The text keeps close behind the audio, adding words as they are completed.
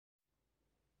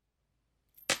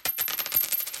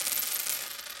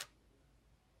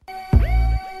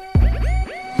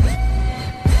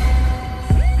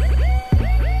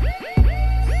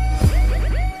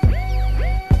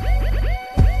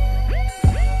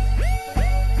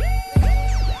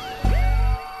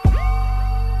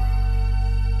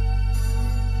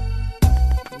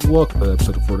welcome to the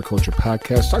episode of For the Culture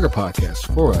Podcast, soccer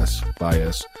podcast for us, by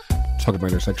us, talking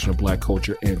about intersection of black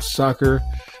culture and soccer.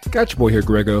 Got your boy here,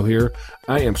 Grego here.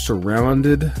 I am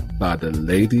surrounded by the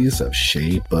ladies of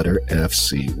Shea Butter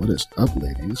FC. What is up,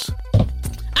 ladies?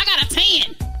 I got a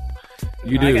 10.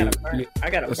 You do. I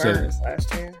got a burn this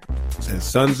last year. Says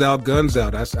sun's out, guns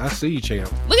out. I see you,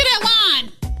 champ. Look at that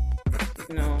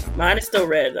line. No, mine is still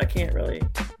red. I can't really.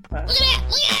 Look at that.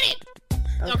 Look at it.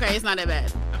 Okay, it's not that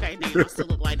bad. Okay, now you still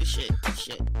look like the shit.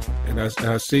 And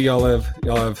I see y'all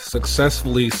have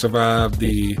successfully survived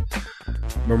the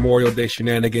Memorial Day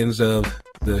shenanigans of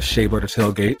the Shea Butter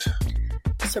tailgate.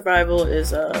 Survival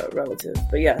is relative,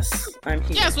 but yes, I'm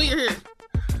here. Yes, well, you're here.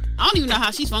 I don't even know how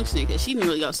she's functioning because she didn't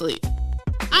really go to sleep.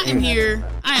 I am here.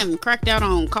 I am cracked out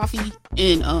on coffee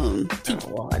and tea.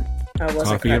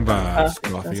 Coffee and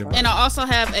vibes. And I also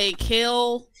have a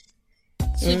kale,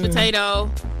 sweet potato,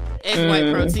 egg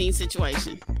white protein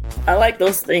situation. I like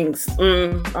those things.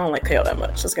 I don't like kale that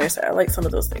much. I was gonna say I like some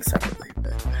of those things separately.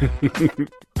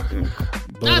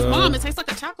 No, it's bomb. It tastes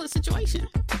like a chocolate situation.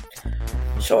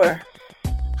 Sure.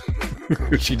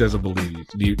 She doesn't believe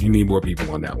you. You need more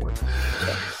people on that one.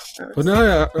 But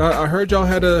no, I heard y'all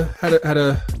had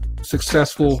a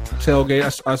successful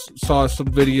tailgate. I saw some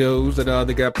videos that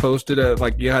they got posted.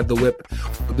 Like you had the whip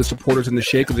of the supporters in the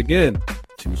shakers again.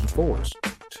 Twos and fours,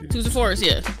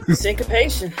 yeah.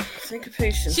 Syncopation.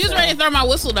 She was ready to throw my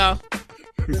whistle though.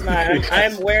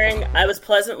 I was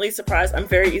pleasantly surprised. I'm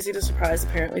very easy to surprise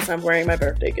apparently, so I'm wearing my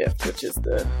birthday gift, which is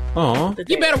the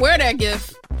you better wear that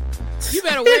gift. You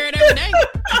better wear it every day.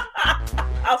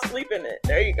 I'll sleep in it.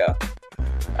 There you go.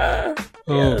 God.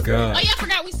 Oh yeah, I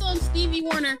forgot we still have Stevie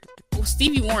Wonder.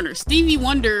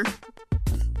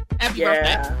 Happy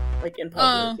birthday. Like in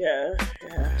public.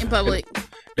 In public.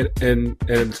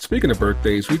 And speaking of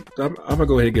birthdays, I'm gonna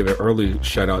go ahead and give an early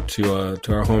shout out to our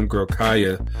homegirl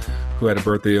Kaya, who had a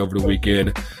birthday over the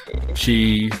weekend.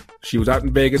 She was out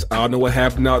in Vegas. I don't know what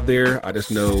happened out there. I just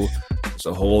know it's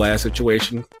a whole ass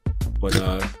situation. But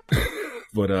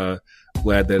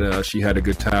glad that she had a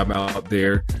good time out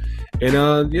there. And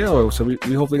so we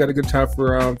hopefully got a good time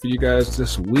for you guys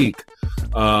this week.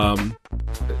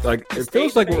 Like it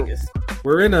feels like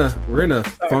we're in a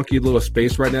funky little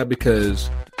space right now because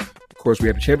of course we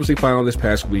had the Champions League final this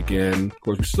past weekend. Of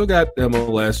course we still got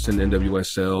MLS and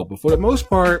NWSL, but for the most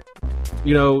part,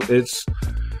 it's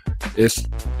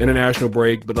international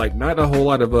break, but like not a whole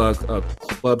lot of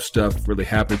club stuff really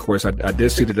happened. Of course, I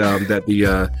did see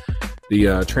that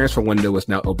the transfer window is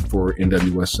now open for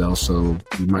NWSL,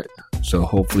 so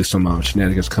hopefully some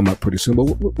shenanigans come up pretty soon. But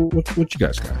what you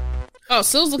guys got? Oh,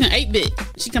 Syl's looking 8-bit.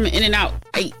 She coming in and out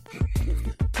 8.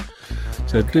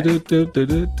 So, They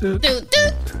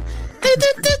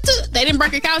didn't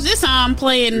break a couch this time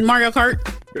playing Mario Kart.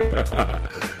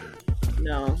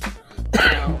 No,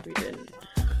 we didn't.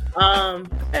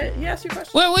 Yes, your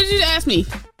question. What did you ask me?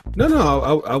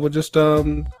 No, I would just I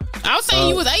was saying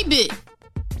you was 8-bit.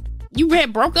 You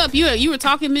had broke up. You were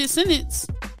talking mid-sentence.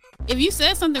 If you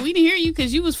said something, we didn't hear you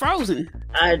because you was frozen.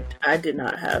 I did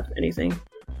not have anything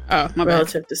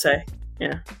relative to say.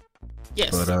 Yeah.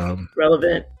 Yes. But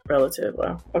relative.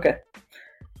 Wow. Okay.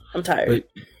 I'm tired.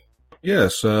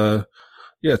 Yes. Tell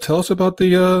us about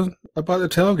the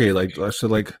tailgate. Like I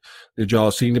said, like did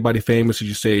y'all see anybody famous? Did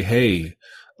you say, hey?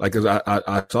 Like, cause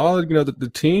I saw,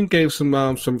 the team gave some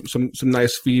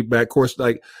nice feedback. Of course,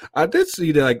 like I did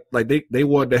see that, like they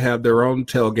wanted to have their own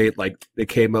tailgate. Like they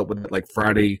came up with like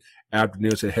Friday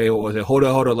afternoon. Said, hey, hold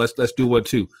on, let's do one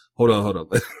too. Hold on.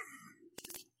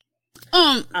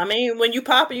 I mean, when you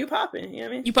popping, you popping. You know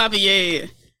what I mean? You popping, yeah.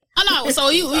 I know. So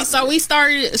we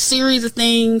started a series of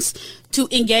things to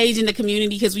engage in the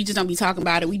community because we just don't be talking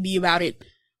about it. We be about it.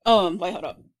 Wait, hold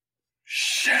up.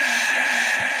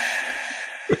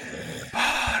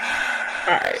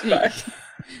 All right.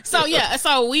 So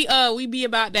we be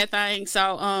about that thing.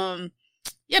 So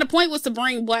the point was to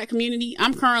bring black community.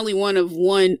 I'm currently one of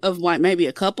like maybe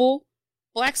a couple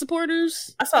black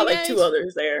supporters. I saw like 2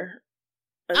 others there.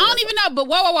 I don't even know, but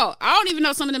whoa. I don't even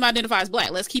know some of them identify as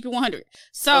black. Let's keep it 100.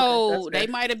 So they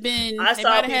might have been. I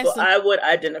saw people I would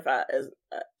identify as.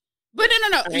 But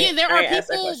no. There are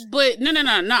people, but no.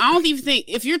 I don't even think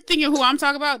if you're thinking who I'm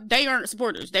talking about, they aren't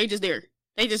supporters. They just there.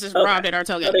 They just arrived at our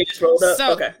tailgate. Oh, they just rolled up.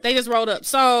 So okay. They just rolled up.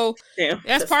 So damn,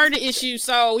 that's part of the issue.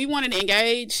 So we wanted to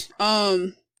engage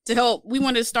to help. We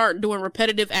wanted to start doing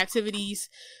repetitive activities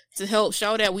to help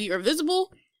show that we are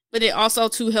visible. But it also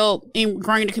to help in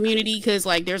growing the community because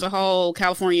like there's a whole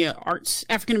California Arts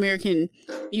African American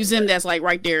museum that's like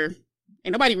right there.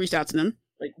 Ain't nobody reached out to them.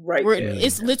 Like right Where there.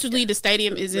 it's literally the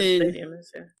stadium is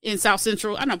in South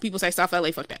Central. I know people say South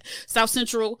LA, fuck that. South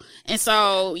Central. And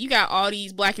so you got all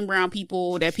these black and brown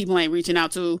people that people ain't reaching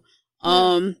out to.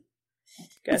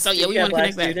 So yeah, we want to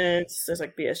connect back. There's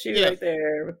like BSU right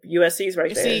there, USC's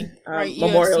right there, right,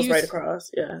 Memorial's right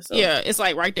across. Yeah, so. Yeah, it's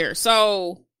like right there.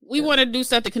 So we want to do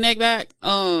stuff to connect back.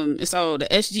 And so the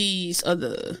SGs of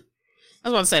the, I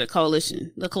was about to say the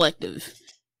coalition, the collective,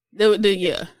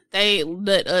 they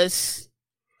let us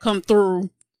come through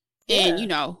and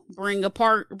bring a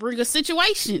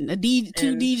situation.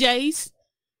 Two DJs.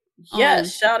 Yeah,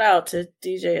 shout out to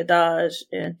DJ Adaj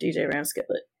and DJ Ram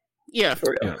Skillet. Yeah,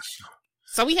 for real. Yes.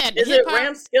 So we had it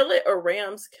Ram Skillet or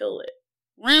Rams Kill It?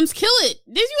 Rams Kill It.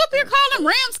 Did you up here call them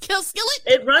Rams Kill Skillet?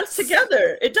 It runs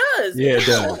together. It does. Yeah, it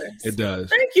does. It does.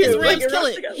 Thank you. It's Rams Kill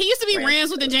It. He used to be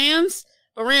Rams with the Jams,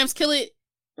 but Rams Kill It.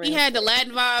 He had the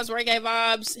Latin vibes, reggae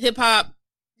vibes, hip hop.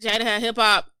 Jada had hip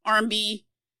hop, R&B.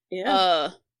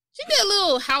 Yeah. She did a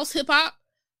little house hip hop,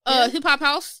 hip hop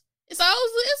house. It's a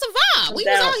vibe. We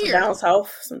was out here.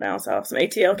 Some down south. Some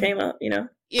ATL came up.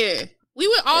 Yeah. We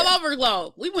went all over the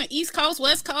globe. We went East Coast,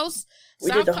 West Coast,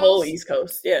 South did the Coast. whole East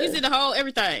Coast. Yeah. We did the whole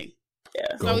everything.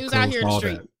 Yeah. So we was out here in the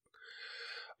street. That.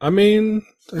 I mean,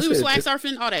 we were swag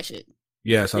surfing, all that shit.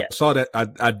 Yes, I saw that.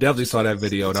 I definitely saw that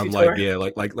video, and I'm like, yeah,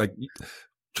 like,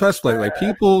 trust, like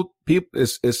people.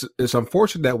 It's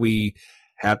unfortunate that we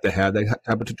have to have that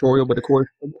type of tutorial, but of course,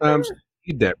 sometimes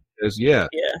you need that because because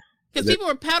people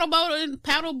were paddle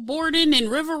boarding, and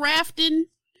river rafting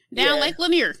down Lake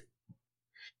Lanier.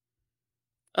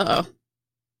 Oh,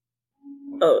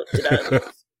 did I?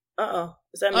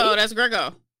 Is that me? Oh, that's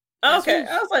Grego. Okay,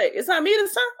 I was like, it's not me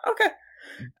this time. Okay.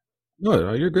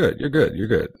 No, you're good. You're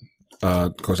good.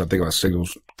 Of course, I think my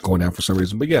signal's going down for some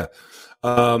reason, but yeah.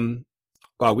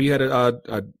 We had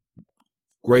a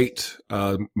great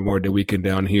Memorial Day weekend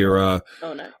down here. Nice.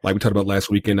 Like we talked about last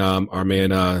weekend, our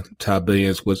man Ty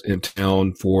Billions was in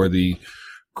town for the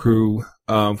Crew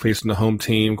facing the home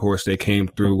team. Of course, they came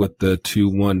through with the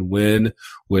 2-1 win,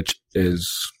 which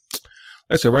is, like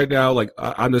I said, right now, like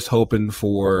I'm just hoping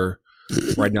for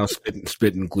right now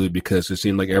spit and glue, because it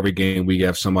seems like every game we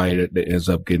have somebody that ends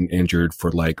up getting injured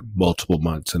for like multiple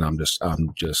months, and I'm just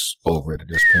over it at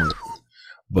this point.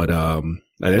 But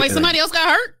wait, somebody else got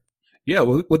hurt? Yeah,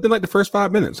 within like the first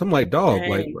 5 minutes, I'm like, dog,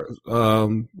 like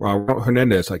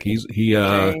Hernandez, like he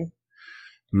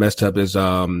messed up his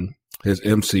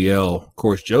MCL. Of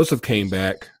course, Joseph came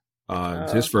back,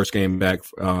 his first game back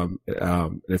in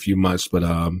a few months, but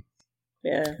Ronald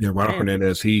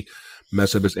Hernandez, he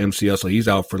messed up his MCL, so he's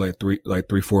out for like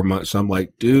 3-4 months. So I'm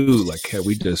like, dude, like can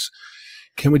we just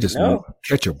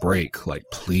catch a break, like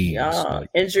please? Like,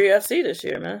 Injury FC this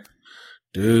year, man.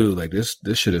 Dude, like this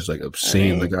shit is like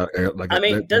obscene.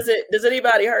 Does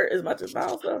anybody hurt as much as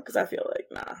Miles though? Because I feel like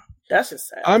that's just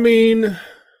sad. I mean, of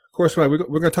course, we're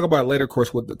going to talk about it later, of course,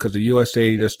 because the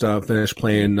USA just finished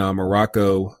playing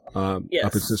Morocco up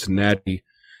in Cincinnati,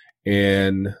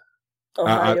 and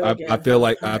I feel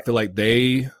like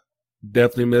they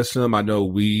definitely miss him. I know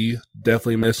we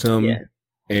definitely miss him,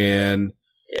 and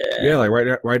like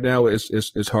right now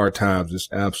it's hard times. It's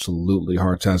absolutely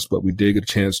hard times. But we did get a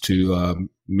chance to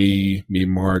me,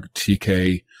 Mark,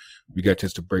 TK. We got a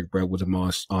chance to break bread with him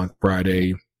on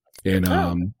Friday, and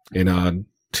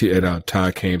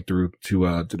Ty came through to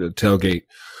the tailgate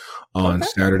on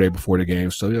Saturday before the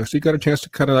game. So so you got a chance to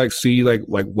kind of like see like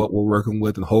what we're working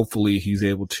with, and hopefully he's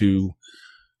able to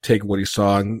take what he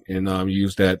saw and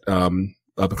use that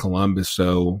up in Columbus.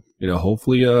 So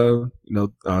hopefully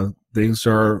things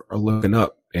are looking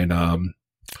up, and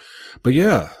but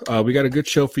we got a good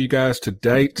show for you guys to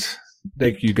date.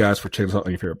 Thank you guys for checking us out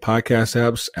on your favorite podcast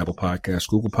apps: Apple Podcasts,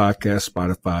 Google Podcasts,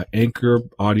 Spotify, Anchor,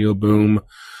 Audio Boom,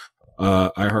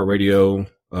 iHeartRadio,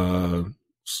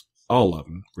 all of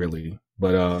them really.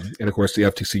 But and of course the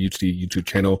FTC YouTube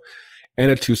channel,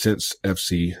 and at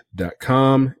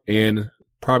 2centsfc.com, and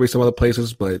probably some other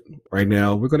places. But right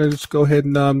now we're gonna just go ahead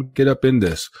and get up in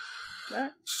this.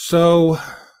 So,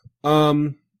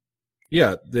 the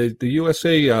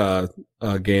USA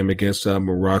game against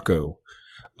Morocco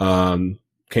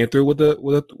came through with a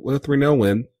 3-0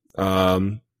 win.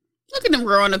 Look at them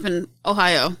growing up in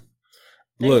Ohio.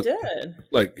 They did.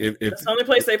 Like if it's the only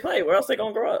place they play, where else they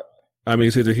gonna grow up? I mean,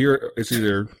 it's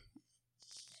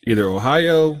either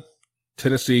Ohio,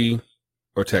 Tennessee,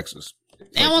 or Texas.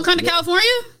 They don't want to come to California?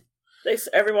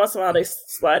 Every once in a while they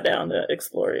slide down to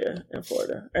Exploria in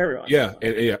Florida. Everyone.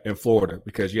 In Florida,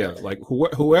 because like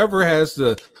whoever has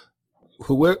who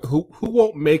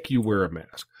won't make you wear a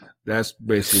mask. That's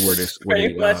basically where this.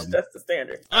 Pretty much, that's the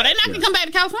standard. Oh, they're not gonna come back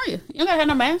to California. You don't gotta have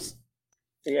no mask.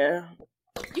 Yeah.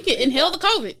 You can inhale the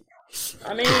COVID.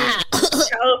 I mean,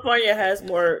 California has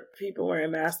more people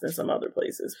wearing masks than some other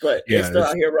places, but they're still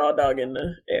out here raw dog in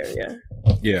the area.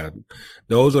 Yeah,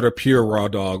 those are the pure raw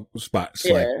dog spots.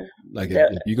 Yeah.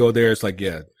 If you go there, it's like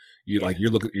you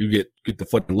get the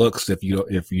fucking looks if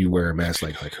you wear a mask.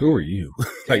 Like who are you?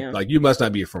 like you must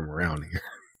not be from around here.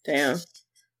 Damn.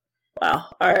 Wow.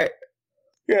 All right.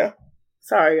 Yeah.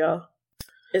 Sorry, y'all.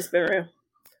 It's been real.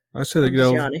 I said,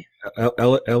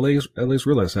 LA's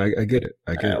real. I get it.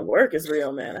 I get it. Work is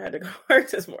real, man. I had to go to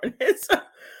work this morning.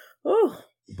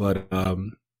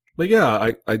 But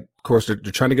yeah, I of course they're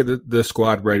trying to get the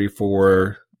squad ready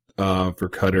for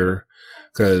Qatar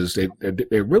because they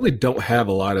really don't have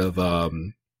a lot of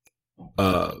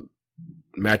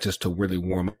matches to really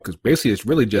warm up because basically it's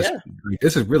really just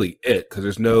this is really it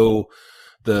because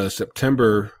the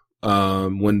September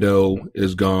window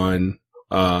is gone.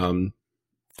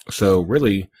 So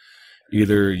really,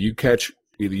 either you catch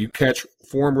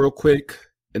form real quick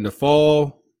in the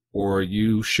fall, or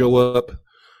you show up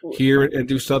here and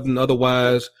do something.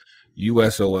 Otherwise,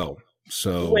 USOL.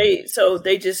 So wait, so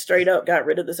they just straight up got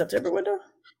rid of the September window?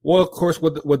 Well, of course,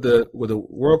 with the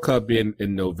World Cup being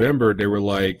in November, they were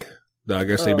like, I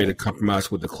guess they made a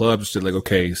compromise with the clubs. Said like,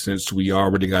 okay, since we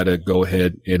already got to go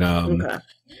ahead and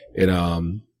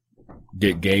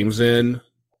get games in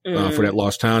for that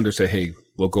lost time, they say, hey,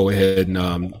 we'll go ahead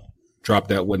and drop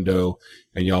that window,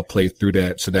 and y'all play through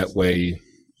that, so that way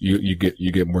you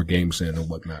get more games in and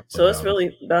whatnot. So it's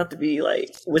really about to be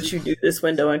like what you do this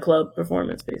window in club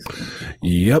performance, basically.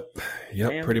 Yep,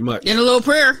 damn. Pretty much. In a little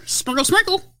prayer,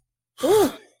 sprinkle.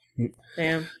 Ooh.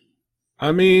 Damn.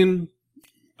 I mean,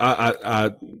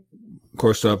 I of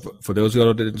course, for those of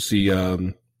y'all that didn't see,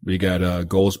 we got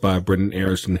goals by Brendan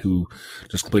Aronson, who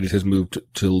just completed his move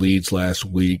to Leeds last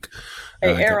week.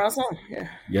 Hey, Aronson,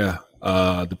 yeah.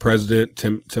 The president,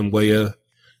 Tim Weah,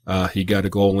 he got a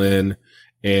goal in,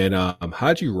 and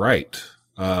Haji Wright,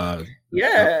 a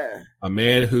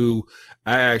man who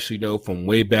I actually know from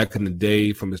way back in the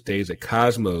day, from his days at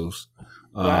Cosmos.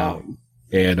 Wow.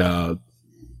 And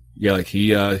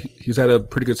he's had a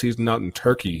pretty good season out in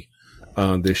Turkey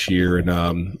this year,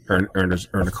 and earned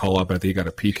a call up. I think he got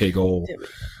a PK goal.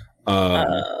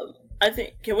 I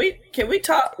think can we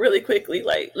talk really quickly?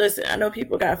 Like, listen, I know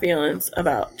people got feelings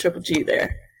about Triple G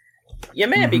there. Your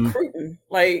man be recruiting,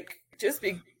 like just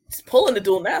pulling the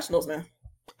dual nationals, man.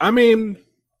 I mean,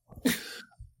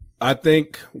 I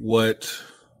think what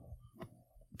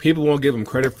people won't give him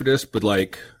credit for this, but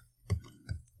like,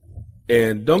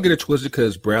 and don't get it twisted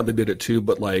because Bradley did it too,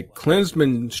 but like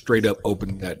Klinsmann straight up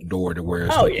opened that door to where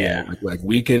it's like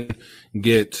we can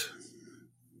get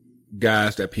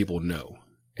guys that people know.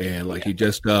 And like he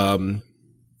just Tillman,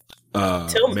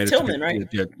 right?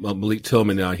 Yeah, Malik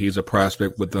Tillman. He's a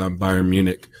prospect with Bayern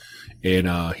Munich, and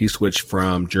he switched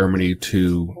from Germany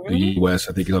to the U.S.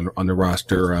 I think he's on the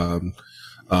roster.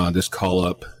 This call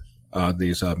up,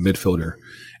 these midfielder,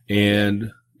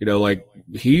 and like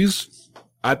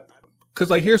because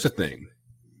like here's the thing,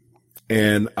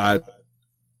 and I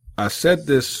said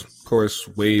this, of course,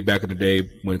 way back in the day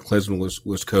when Klinsmann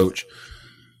was coach.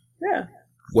 Yeah.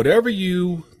 Whatever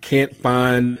you can't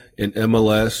find in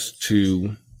MLS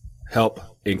to help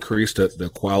increase the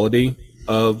quality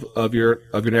of your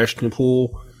national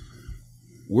pool,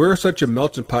 we're such a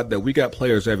melting pot that we got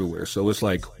players everywhere. So it's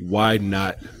like, why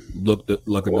not look in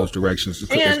those directions?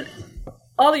 And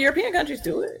all the European countries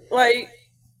do it. Like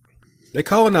they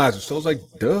colonize it, so it's like,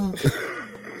 duh.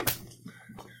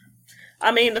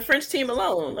 I mean, the French team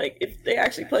alone, like if they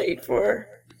actually played for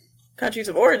countries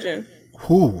of origin,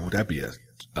 that'd be a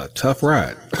tough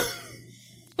ride.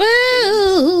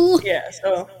 Woo! Yeah,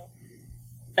 so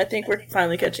I think we're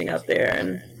finally catching up there,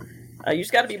 and you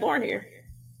just got to be born here.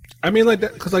 I mean, like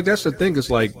that, because like that's the thing.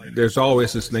 Is like there's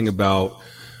always this thing about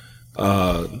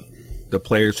the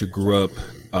players who grew up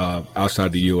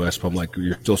outside the U.S. But I'm like,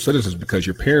 you're still citizens because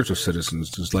your parents are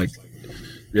citizens. It's like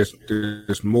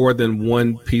there's more than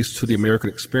one piece to the American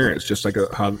experience, just like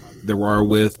how there are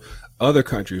with other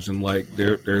countries, and like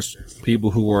there's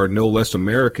people who are no less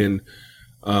American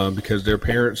because their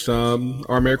parents are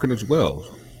American as well,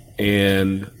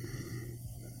 and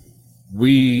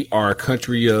we are a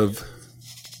country of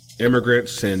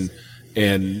immigrants and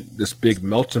this big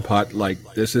melting pot. Like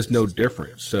this is no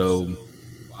different. So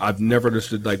I've never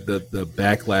understood like the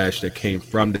backlash that came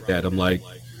from that. I'm like,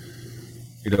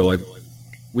 like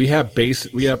we have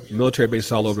military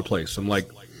bases all over the place. I'm like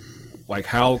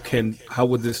how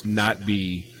would this not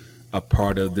be a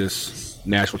part of this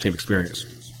national team experience?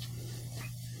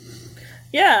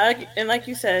 Yeah, and like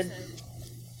you said,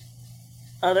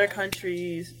 other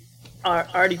countries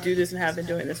already do this and have been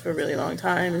doing this for a really long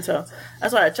time, and so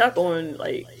that's why I chuckle when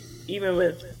like even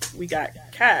with we got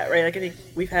Kat, right? Like I think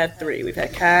we've had 3. We've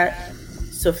had Kat,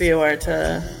 Sophia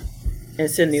Huerta, and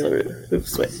Sydney Leroux who've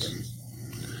switched.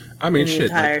 I mean, the shit.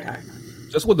 Entire time.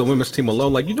 Just with the women's team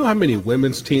alone, like you know how many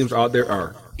women's teams out there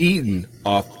are eating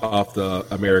off the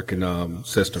American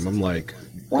system. I'm like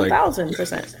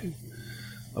 1,000%.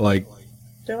 Like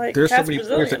they're like there's so Kat's many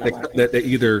Brazilian, players that they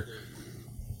either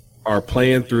are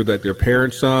playing through that their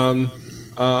parents'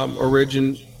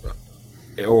 origin,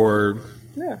 or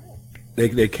yeah.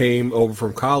 they came over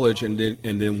from college and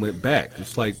then went back.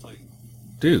 It's like,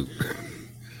 dude.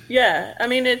 Yeah, I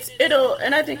mean and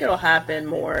I think it'll happen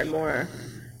more and more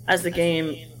as the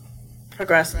game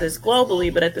progresses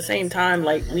globally. But at the same time,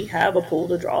 like we have a pool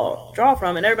to draw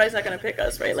from, and everybody's not going to pick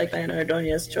us, right? Like Diana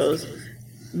Ordonez chose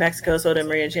Mexico, so did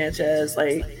Maria Sanchez.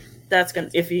 Like that's gonna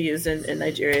if he is in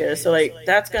Nigeria, so like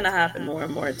that's gonna happen more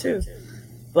and more too.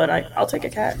 But I'll take a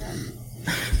Kat.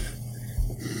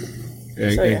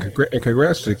 And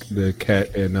congrats to the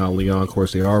Kat and Leon. Of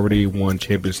course, they already won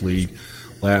Champions League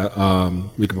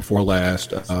week before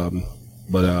last,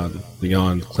 but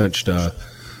Leon clinched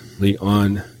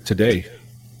Leon today.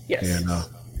 Yes. And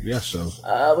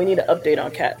so we need an update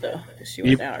on Kat though, because she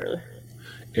went down early.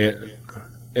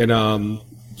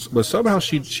 But somehow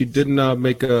she didn't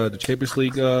make the Champions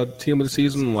League team of the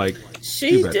season. Like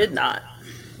she did not.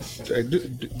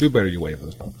 Do better,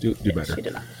 UEFA. Do better. She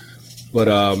did not. But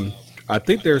I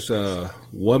think there's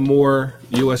one more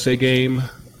USA game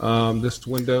this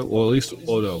window. Well, at least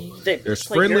there's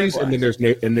friendlies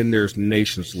Uruguay. and then there's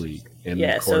Nations League. And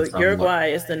yeah, so Uruguay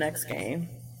is the next game.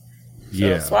 So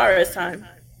yeah, Suarez time.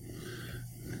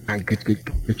 Get your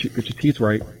teeth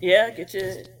right. Yeah, get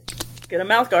a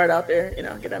mouth guard out there. You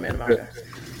know, get that man a mouth guard.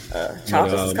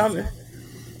 Chavez is coming.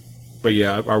 But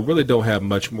yeah, I really don't have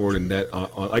much more than that.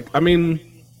 Like, I mean,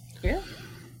 yeah,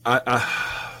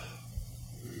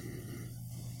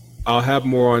 I'll have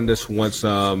more on this once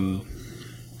the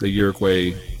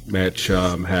Uruguay match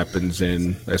happens,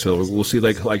 and so we'll see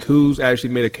like who's actually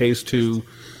made a case to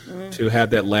have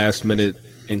that last minute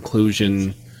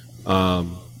inclusion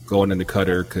going in the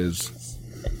Qatar, because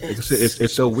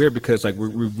it's so weird because like we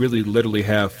really literally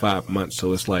have 5 months,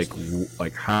 so it's like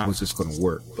how is this going to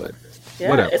work? But yeah,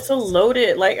 whatever. It's a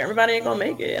loaded, like everybody ain't gonna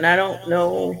make it, and I don't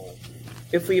know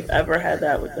if we've ever had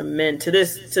that with the men to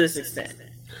this extent.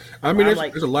 I mean,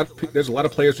 there's a lot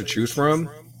of players to choose from.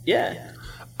 Yeah.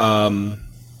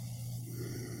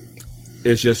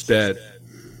 It's just that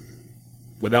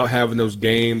without having those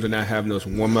games and not having those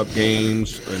warm-up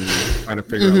games and trying to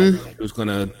figure out who's going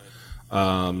to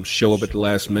show up at the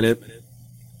last minute,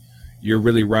 you're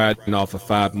really riding off of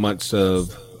 5 months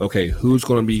of, okay, who's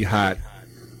going to be hot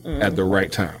at the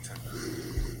right time.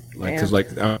 Like, because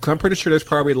I'm pretty sure there's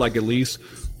probably like at least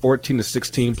 14 to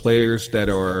 16 players that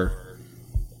are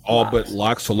all but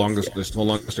locked so long as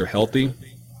they're healthy.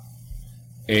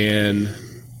 And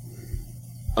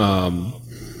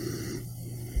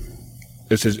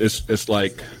it's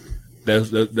like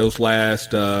those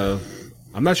last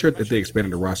I'm not sure if they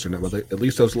expanded the roster or not, but at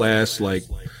least those last like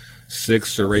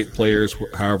 6 or 8 players,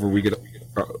 however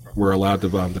we're allowed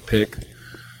to pick,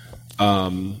 are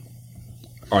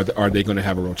they going to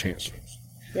have a real chance?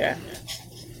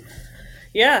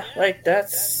 Yeah, like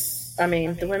that's. I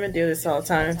mean, the women do this all the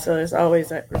time, so there's always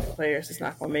that group of players that's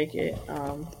not going to make it.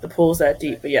 The pool's that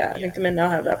deep, but yeah, I think the men now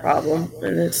have that problem,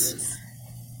 and it's.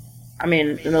 I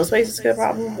mean, in those ways, it's a good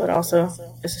problem, but also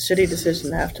it's a shitty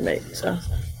decision to have to make. So.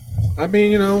 I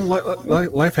mean, you know,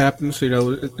 life happens. You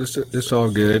know, it's all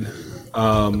good.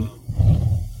 But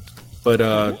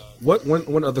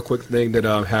one other quick thing that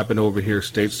happened over here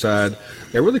stateside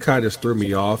that really kind of just threw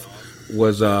me off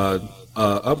was up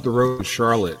the road in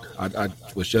Charlotte. I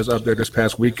was just up there this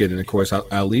past weekend, and of course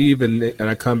I leave and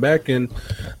I come back and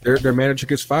their manager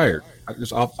gets fired,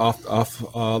 just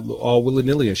off all willy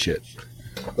nilly and shit.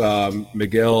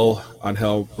 Miguel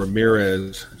Angel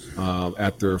Ramirez,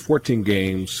 after 14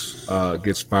 games,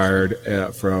 gets fired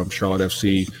from Charlotte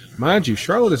FC. Mind you,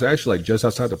 Charlotte is actually like just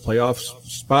outside the playoff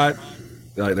spot.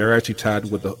 They're actually tied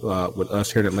with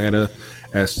us here in Atlanta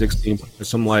at 16.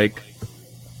 So I'm like,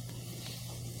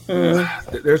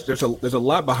 there's a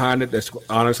lot behind it that's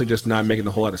honestly just not making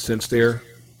a whole lot of sense there.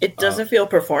 It doesn't feel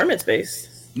performance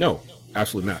based. No,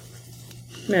 absolutely not.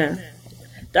 Yeah,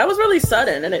 that was really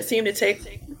sudden, and it seemed to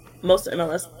take most of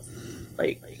MLS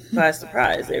like by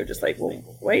surprise. They were just like, well,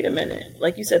 wait a minute.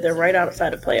 Like you said, they're right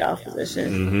outside of playoff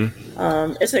position.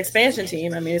 It's an expansion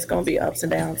team. I mean, it's going to be ups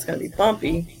and downs. It's going to be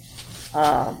bumpy.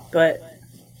 But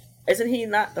isn't he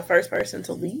not the first person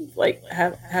to leave? Like,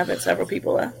 having several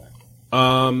people left?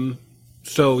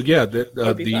 So yeah, I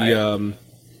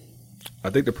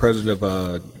think the president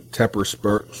of Tepper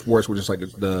Sports, which is like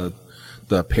the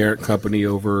parent company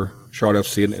over Charlotte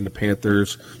FC and the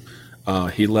Panthers,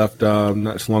 he left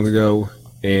not so long ago,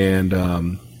 and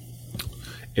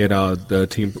the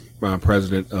team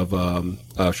president of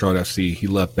Charlotte FC, he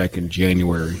left back in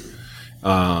January.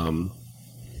 Like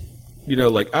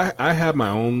I have my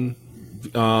own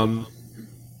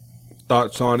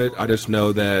thoughts on it. I just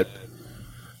know that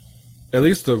at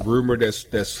least the rumor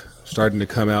that's starting to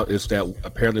come out is that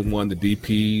apparently one of the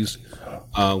DPs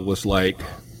was like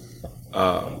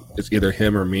it's either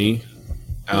him or me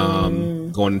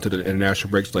going into the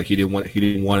international breaks. Like he didn't want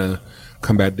to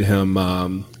come back to him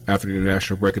after the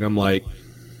international break, and I'm like,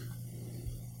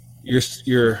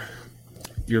 you're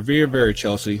very, very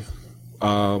Chelsea.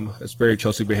 It's very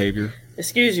Chelsea behavior.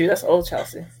 Excuse you, that's old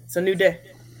Chelsea. It's a new day.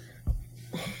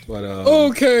 But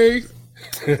okay.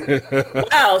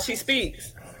 Wow, she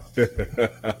speaks.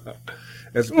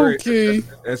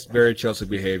 That's very Chelsea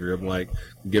behavior. I'm like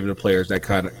giving the players that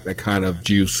kind of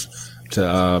juice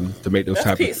to make those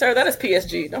type of. Sir, that is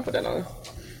PSG. Don't put that on.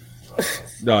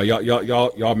 No,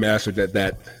 y'all mastered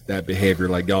that behavior.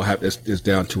 Like y'all have it's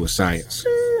down to a science.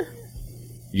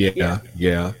 Yeah.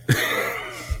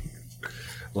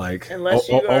 Like unless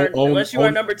you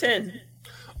are number 10.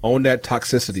 Own that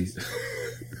toxicity.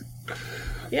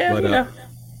 Yeah,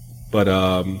 but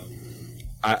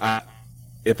I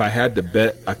if I had to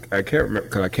bet, I can't remember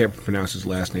because I can't pronounce his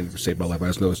last name to save my life. I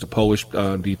just know it's the Polish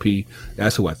DP.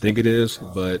 That's who I think it is.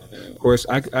 But of course,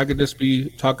 I could just be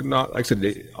talking. Like I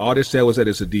said, all they said was that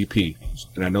it's a DP,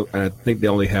 and I think they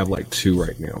only have like 2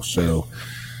 right now. So,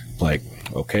 like,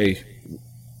 okay,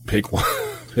 pick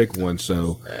one.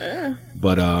 So,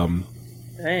 but dang,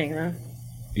 man.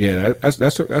 Yeah,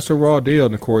 that's a raw deal,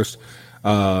 and of course,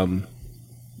 I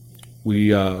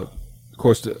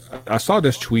saw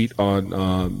this tweet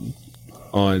on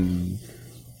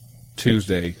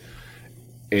Tuesday,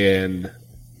 and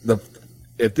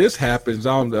if this happens,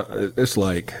 it's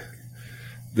like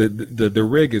the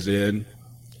rig is in.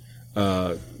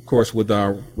 Of course, with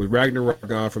Ragnarok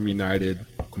gone from United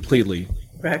completely.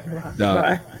 Ragnarok.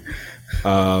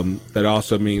 That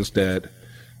also means that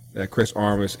Chris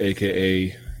Armas,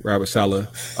 aka Robert Saleh,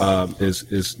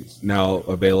 is now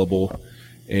available,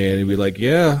 and he'd be like,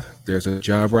 yeah, there's a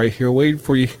job right here waiting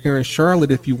for you here in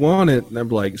Charlotte if you want it. And I'm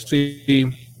like,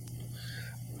 see,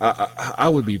 I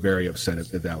would be very upset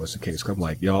if that was the case. I'm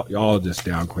like, y'all just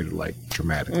downgraded like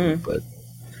dramatically, but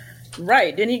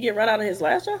right? Didn't he get run out of his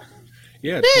last job?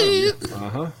 Yeah.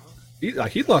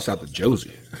 He lost out to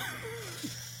Josie.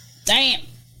 Damn,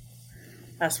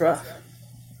 that's rough.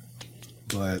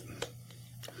 But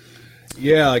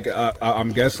yeah, like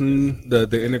I'm guessing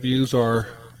the interviews are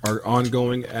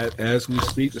ongoing as we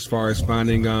speak, as far as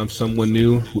finding someone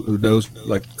new who knows,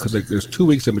 like, because there's 2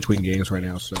 weeks in between games right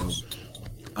now, so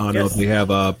I don't know if they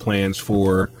have plans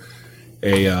for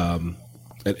an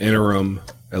interim,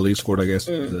 at least for, I guess,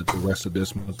 the rest of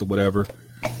this month or whatever.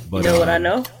 But you know what I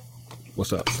know?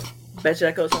 What's up? Bet you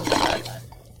that goes on the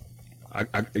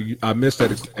I missed that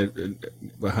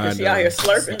behind. She out here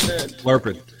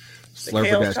slurping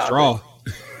that straw.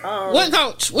 What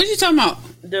coach? What are you talking about?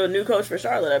 The new coach for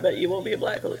Charlotte. I bet you won't be a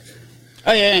black coach.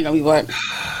 Oh yeah, ain't gonna be black.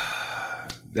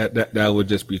 That would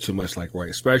just be too much, like, right?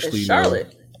 Especially it's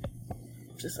Charlotte.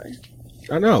 Just saying.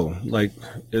 I know, like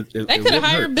they could have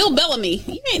hired Bill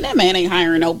Bellamy. That man ain't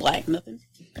hiring no black nothing.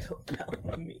 Bill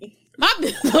Bellamy. My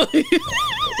Bill Bellamy.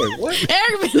 Wait, what?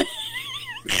 Eric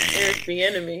the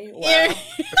enemy. Wow.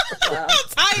 Wow. I'm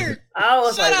tired. I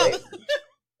was Shut like, up.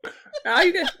 No,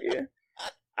 you good. Yeah.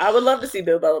 I would love to see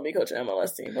Bill Bellamy coach an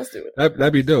MLS team. Let's do it.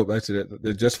 That'd be dope. Actually,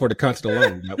 just for the content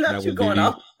alone. That you would going be,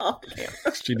 off camera.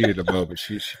 She needed a moment.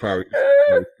 She probably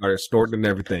started snorting and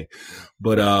everything.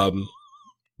 But yeah.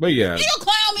 You don't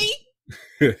clown me.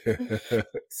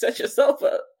 Set yourself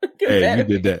up. Hey,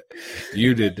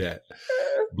 you did that.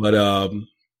 But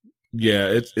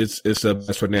yeah, it's a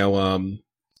mess for now.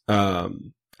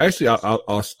 Actually,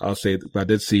 I'll say I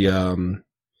did see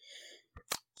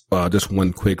just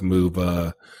one quick move.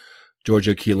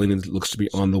 Georgia Chiellini looks to be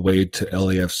on the way to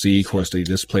LAFC. Of course, they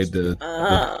just played the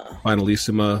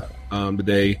Finalissima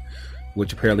today,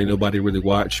 which apparently nobody really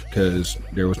watched because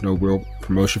there was no real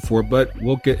promotion for it. But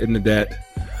we'll get into that.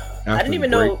 I didn't even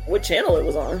know what channel it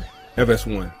was on.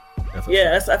 FS1.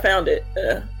 Yes, I found it.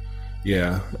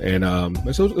 Yeah, and it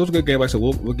was a good game. Like I said,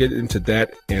 we'll get into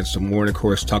that and some more, and of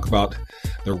course, talk about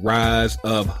the rise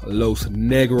of Los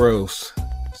Negros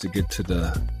to get to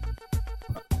the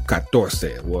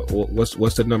 14.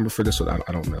 What's the number for this one? I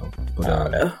don't know. But, I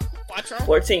don't know.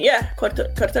 14. Yeah, 14.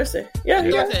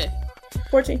 Yeah,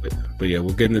 14. But yeah,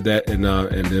 we'll get into that and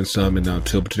then some, and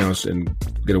until pronounce and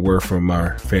get a word from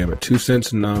our fam at 2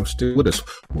 cents, and still with us.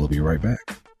 We'll be right back.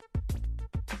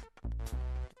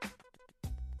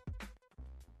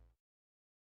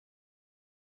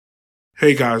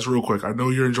 Hey guys, real quick, I know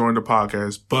you're enjoying the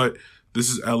podcast, but this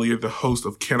is Elliot, the host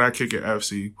of Can I Kick It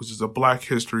FC, which is a Black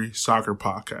History soccer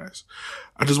podcast.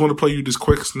 I just want to play you this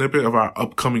quick snippet of our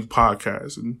upcoming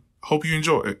podcast, and hope you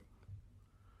enjoy it.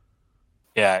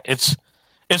 Yeah, it's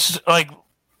like,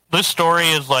 this story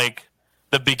is like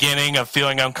the beginning of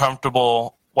feeling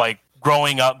uncomfortable, like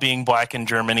growing up being Black in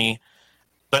Germany,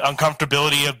 the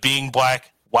uncomfortability of being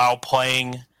Black while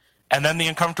playing, and then the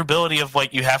uncomfortability of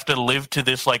like you have to live to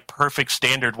this like perfect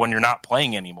standard when you're not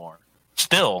playing anymore.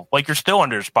 Still, like you're still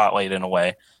under spotlight in a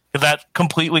way, because that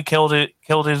completely killed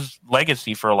his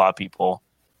legacy for a lot of people,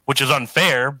 which is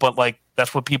unfair, but like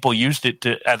that's what people used it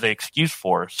to as an excuse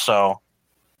for. So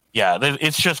yeah,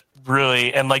 it's just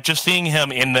really, and like just seeing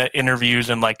him in the interviews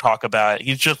and like talk about it,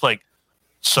 he's just like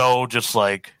so just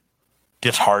like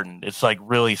disheartened. It's like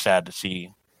really sad to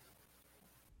see.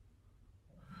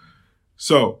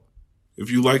 So,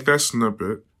 if you like that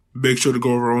snippet, make sure to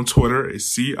go over on Twitter.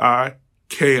 It's CIKIFC.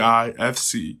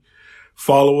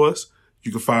 Follow us.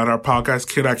 You can find our podcast,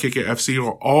 Can I Kick It FC,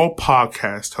 on all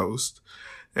podcast hosts.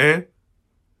 And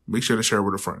make sure to share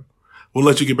with a friend. We'll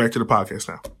let you get back to the podcast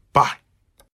now. Bye.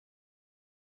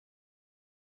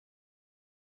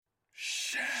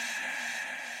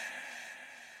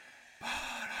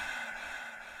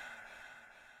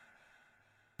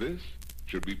 This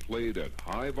should be played at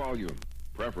high volume,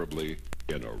 preferably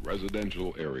in a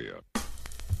residential area.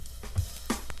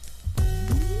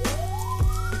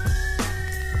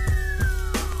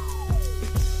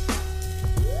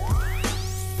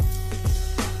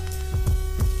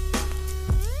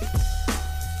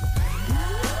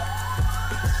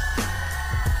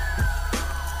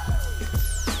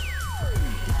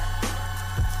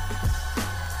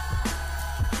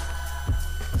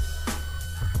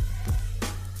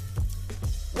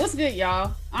 What's good,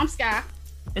 y'all? I'm Sky.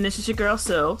 And this is your girl,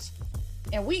 Sills.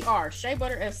 And we are Shea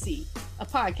Butter FC, a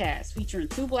podcast featuring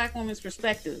two Black women's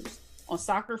perspectives on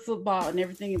soccer, football, and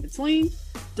everything in between.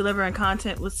 Delivering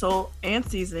content with soul and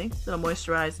seasoning that'll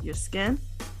moisturize your skin,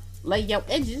 lay your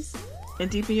edges, and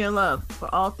deepen your love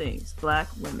for all things Black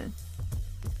women.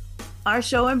 Our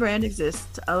show and brand exists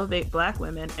to elevate Black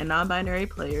women and non-binary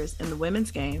players in the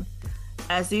women's game,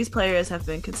 as these players have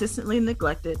been consistently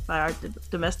neglected by our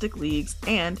domestic leagues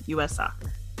and U.S.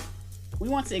 soccer. We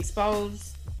want to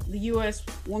expose the U.S.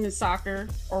 women's soccer,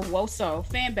 or WOSO,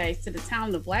 fan base to the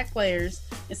talent of Black players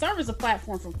and serve as a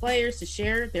platform for players to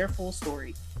share their full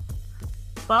story.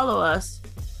 Follow us,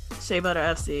 Shea Butter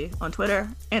FC, on Twitter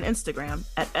and Instagram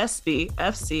at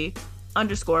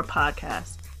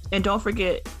SBFC_podcast. And don't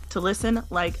forget to listen,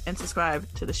 like, and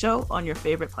subscribe to the show on your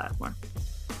favorite platform.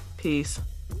 Peace.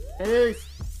 Peace.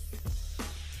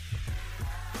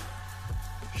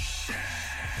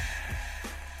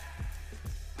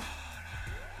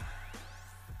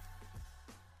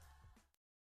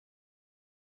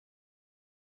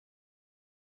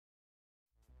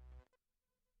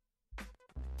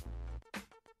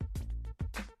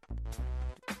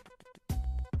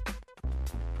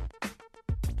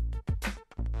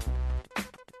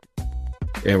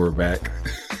 And we're back.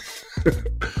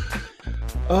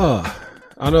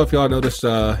 I don't know if y'all noticed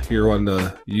here on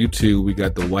the YouTube, we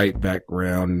got the white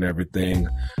background and everything.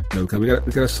 Because we got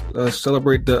to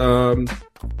celebrate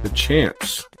the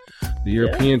champs, the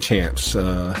European champs.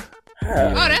 Oh,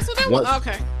 that's what that was.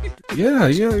 Okay. Yeah.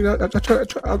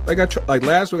 I got like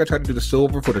last week I tried to do the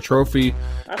silver for the trophy,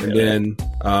 and then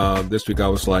this week I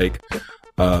was like,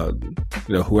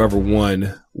 whoever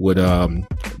won would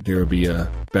there would be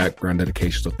a background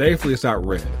dedication. So thankfully it's not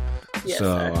red. Yes,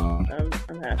 so I'm happy.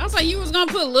 I was like, you was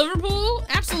gonna put Liverpool?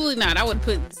 Absolutely not. I would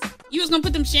put. You was gonna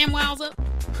put them ShamWows up.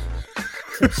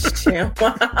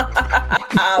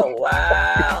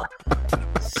 Wow.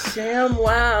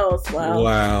 ShamWows.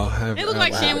 Wow. They look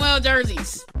like ShamWow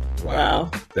jerseys.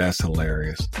 Wow. That's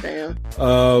hilarious. Damn.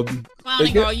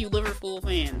 Clowning all you Liverpool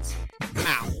fans.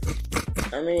 Wow.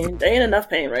 I mean, they ain't enough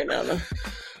pain right now, though.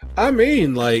 I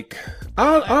mean, like,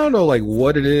 I don't know, like,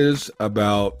 what it is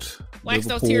about Wax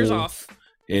those tears off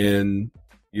in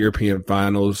European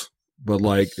finals, but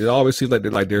like, it always seems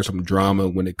like there's some drama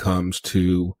when it comes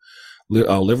to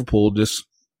Liverpool. Just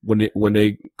when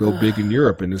they go big in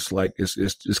Europe, and it's like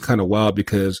it's kind of wild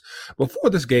because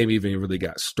before this game even really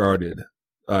got started,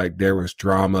 like there was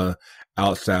drama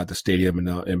outside the stadium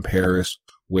in Paris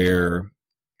where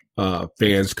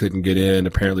fans couldn't get in.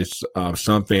 Apparently,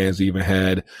 some fans even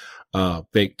had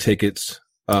fake tickets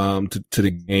to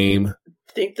the game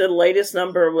think the latest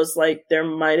number was like there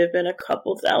might have been a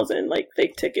couple thousand like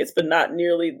fake tickets, but not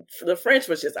nearly. The French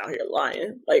was just out here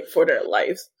lying like for their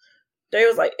lives. They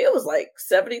was like it was like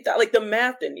 70,000. Like the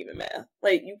math didn't even math.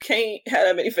 Like you can't have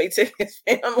that many fake tickets.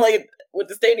 I'm like with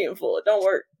the stadium full, it don't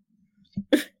work.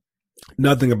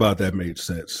 Nothing about that made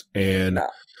sense, and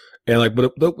like,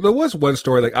 but there was one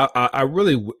story. Like I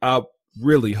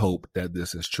really hope that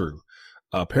this is true.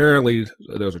 Apparently,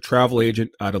 there was a travel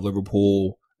agent out of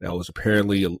Liverpool that was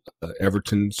apparently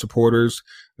Everton supporters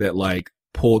that like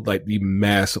pulled like the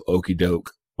massive okey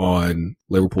doke on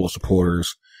Liverpool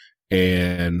supporters,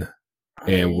 and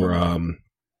we're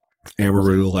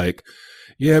really like,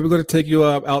 yeah, we're going to take you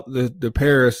out to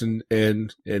Paris and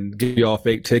give you all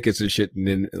fake tickets and shit, and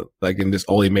then like and just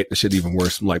only make the shit even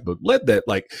worse. I'm like, but let that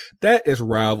like that is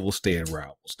rivals staying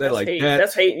rivals. That like hate.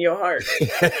 That's hate in your heart.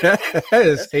 That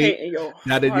is hate in your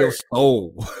not in your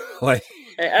soul. Like,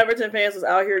 and Everton fans was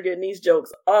out here getting these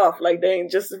jokes off like they ain't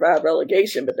just survived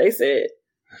relegation, but they said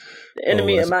the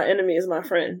enemy and my enemy is my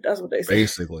friend. That's what they said.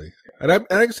 Basically. And like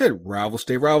I said, rivals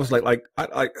stay rivals.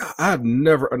 I've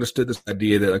never understood this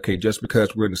idea that, okay, just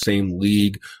because we're in the same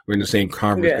league, we're in the same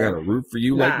conference, I gotta root for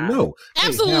you. Nah. Like, no.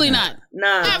 Absolutely not.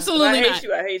 Nah. Absolutely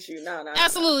not. I hate you. Nah.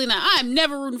 Absolutely not. I'm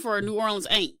never rooting for a New Orleans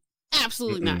ain't.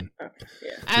 Absolutely not.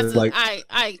 Yeah.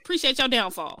 I appreciate your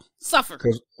downfall. Suffer.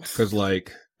 Because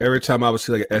like every time I would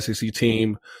see like an SEC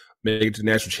team make it to the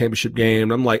national championship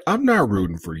game, I'm like, I'm not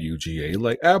rooting for you, GA.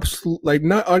 Like, absolutely, like,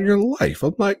 not on your life.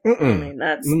 I'm like, I mean,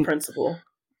 that's principle.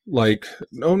 Like,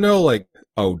 no, like,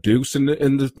 oh, Duke's in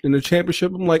the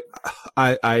championship. I'm like,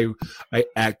 I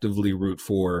actively root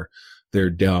for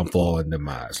their downfall and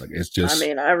demise. Like, it's just. I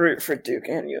mean, I root for Duke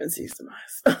and UNC's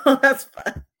demise. That's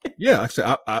fine. Yeah, like I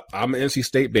said, I'm an NC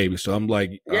State baby, so I'm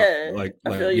like,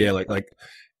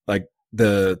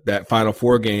 that Final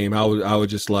Four game, I was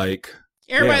just like.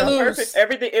 Everybody lose. Perfect.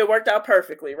 Everything it worked out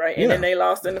perfectly, right? And then they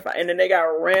lost in the fight, and then they got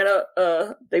ran up.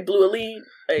 They blew a lead.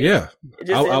 Like, it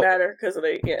just didn't matter because of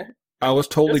I was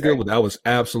totally good with that. I was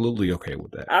absolutely okay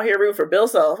with that. Out here rooting for Bill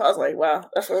Self. I was like, wow,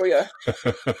 that's where we are.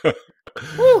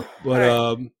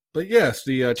 But yes,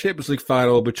 the Champions League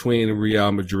final between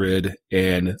Real Madrid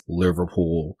and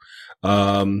Liverpool.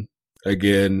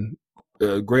 Again,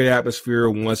 great atmosphere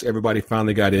once everybody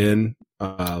finally got in.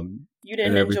 You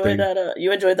didn't enjoy that.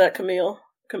 You enjoyed that, Camille.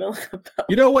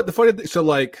 You know what? The funny thing, so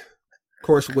like, of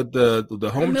course, with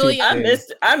the home team, I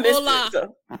missed it.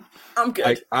 So I'm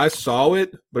good. I saw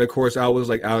it, but of course, I was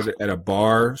like out at a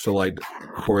bar, so like,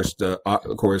 of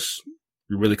course,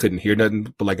 we really couldn't hear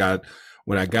nothing. But like,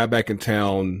 when I got back in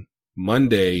town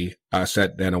Monday, I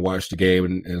sat down and watched the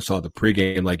game and saw the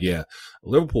pregame. Like, yeah,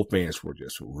 Liverpool fans were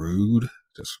just rude,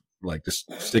 just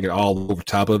sticking all over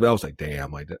top of it. I was like,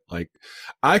 damn,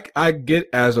 I get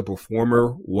as a performer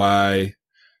why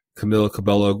Camila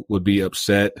Cabello would be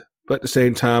upset, but at the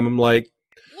same time, I'm like,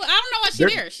 well, I don't know why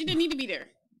she's there. She didn't need to be there.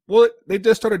 Well, they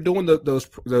just started doing those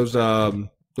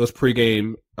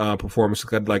pregame performances,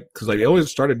 because they always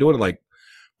started doing it like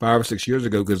 5 or 6 years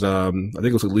ago. Because I think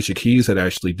it was Alicia Keys that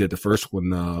actually did the first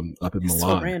one up in Milan.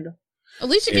 So random.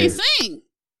 Alicia can sing.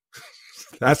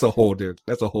 That's a whole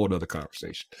other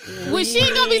conversation. Well, she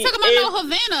ain't gonna be talking about no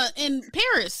Havana in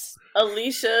Paris.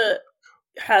 Alicia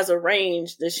has a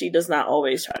range that she does not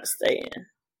always try to stay in.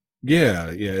 Yeah.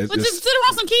 But just sit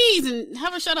around some keys and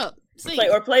have her shut up.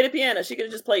 Play the piano. She could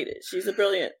have just played it. She's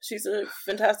a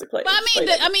fantastic player. But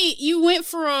I mean, you went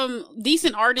from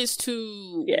decent artsts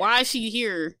to why is she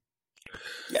here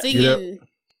singing?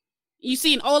 You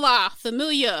seen Ola,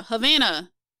 Familia, Havana.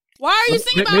 Why are you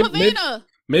singing about Havana?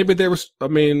 Maybe there was. I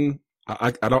mean,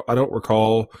 I don't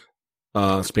recall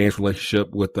Spain's relationship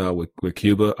with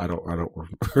Cuba. I don't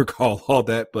recall all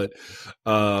that, but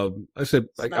I said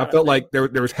I felt like there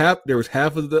was half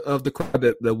of the crowd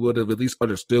that would have at least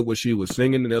understood what she was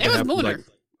singing, and the other half was like,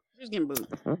 she was getting booed.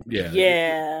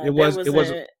 Yeah. It wasn't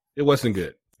good. It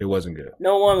wasn't good.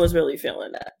 No one was really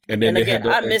feeling that. And then again,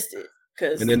 I missed it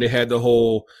and then they had the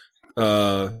whole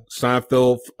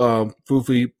Seinfeld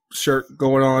foofy shirt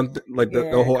going on, like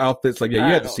the whole outfits. Like, you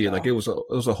had to see it. Like, it was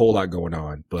a whole lot going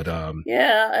on. But I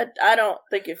don't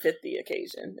think it fit the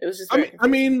occasion. It was just. I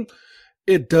mean,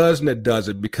 it does and it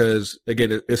doesn't, because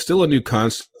again, it's still a new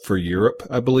concept for Europe,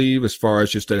 I believe, as far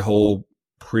as just that whole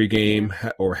pregame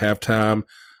or halftime.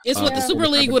 It's what the Super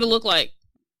League would have looked like.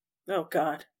 Oh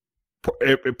God.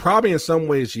 It probably in some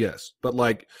ways, yes, but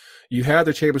like you have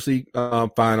the Champions League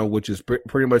final, which is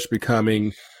pretty much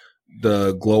becoming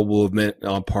the global event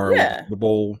on par with the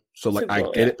bowl. So like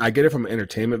I get it from an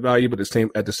entertainment value, but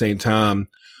at the same time,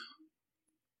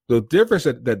 the difference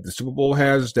that the Super Bowl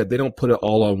has is that they don't put it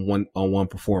all on one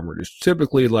performer. It's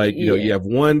typically like you have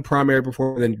one primary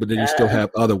performer, but then you still have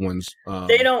other ones.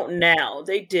 They don't now.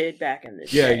 They did back in the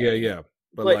day. Yeah.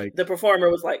 But like the performer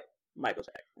was like Michael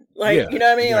Jackson. Like you know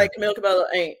what I mean? Yeah. Like Camila Cabello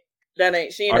ain't.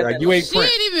 She ain't. Right, you ain't. She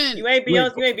ain't even. You ain't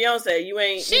Beyonce. You ain't Beyonce. You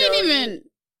ain't. She ain't even.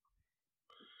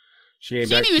 She ain't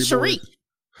even Sheree.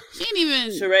 She ain't even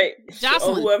Sheree.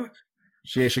 Jocelyn. Whoever.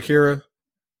 She ain't Shakira.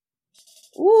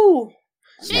 Ooh.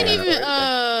 She ain't even.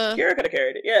 Shakira could have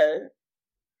carried it. Yeah.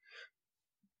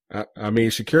 I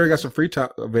mean, Shakira got some free time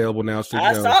available now. So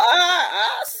I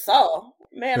saw.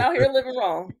 Man, out here living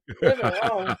wrong.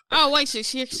 Oh wait,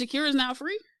 Shakira's now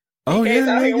free. Oh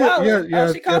PK's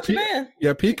yeah. She caught your man.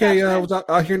 Yeah, PK was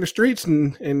out here in the streets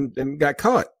and got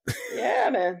caught. Yeah,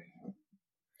 man.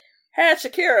 Had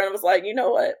Shakira and was like, you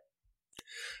know what?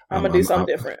 I'm gonna do something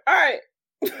different. All right.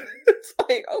 It's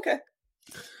like, okay.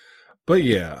 But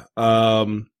yeah,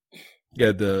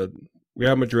 the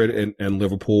Real Madrid and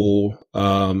Liverpool.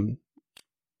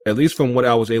 At least from what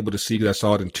I was able to see, because I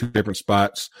saw it in two different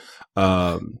spots.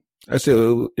 I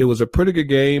said it was a pretty good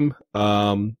game.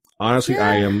 Honestly,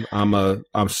 yeah.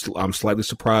 I'm slightly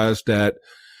surprised that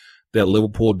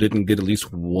Liverpool didn't get at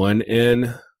least one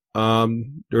in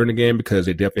during the game, because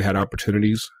they definitely had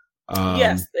opportunities.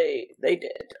 Yes, they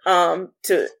did.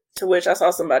 To which I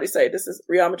saw somebody say, "This is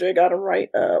Real Madrid got them right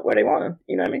where they want them."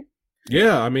 You know what I mean?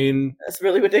 Yeah, I mean that's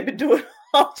really what they've been doing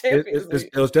all Champions League.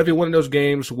 It was definitely one of those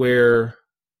games where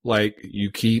like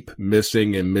you keep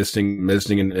missing, and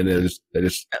it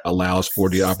just allows for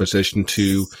the opposition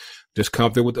to just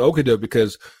come through with the Okada,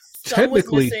 because some was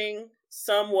missing,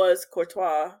 some was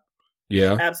Courtois.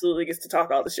 Yeah, absolutely gets to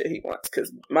talk all the shit he wants,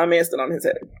 because my man stood on his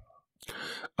head.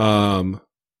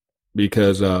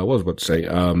 Because what was I about to say?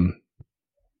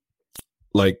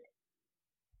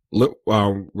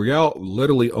 Real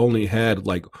literally only had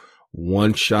like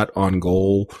one shot on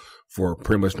goal for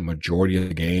pretty much the majority of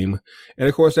the game, and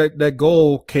of course that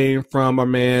goal came from our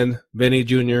man Vinny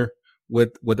Jr.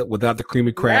 without the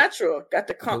creamy crack. Natural, got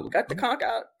the conch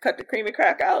out, cut the creamy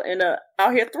crack out, and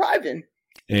out here thriving.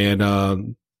 And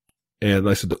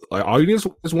like I said, all you need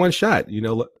is one shot,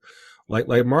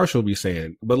 like Marshall be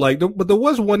saying. But there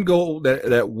was one goal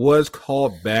that was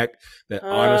called back that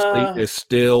honestly is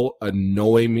still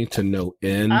annoying me to no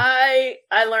end. I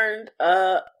learned.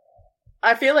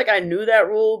 I feel like I knew that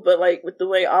rule, but like with the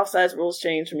way offsides rules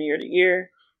change from year to year,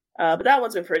 but that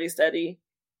one's been pretty steady.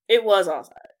 It was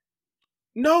offside.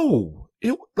 No,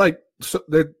 so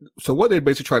what they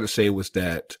basically tried to say was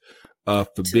that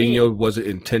Fabinho wasn't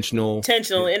intentional,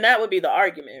 and that would be the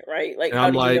argument, right? Like,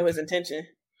 how do you know his intention?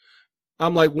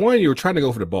 I'm like, one, you were trying to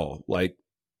go for the ball, like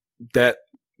that.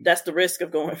 That's the risk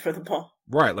of going for the ball,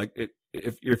 right? Like,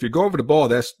 if you're going for the ball,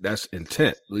 that's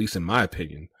intent, at least in my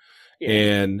opinion. Yeah.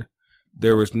 And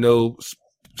there was no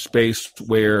space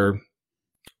where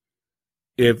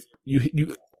if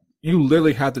you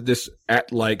literally have to just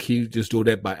act like he just doing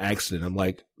that by accident. I'm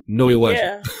like, no, he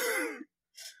wasn't.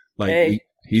 Yeah.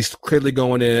 He's clearly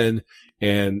going in,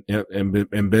 and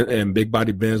Big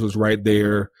Body Benz was right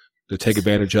there to take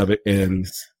advantage of it. And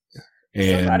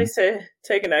somebody said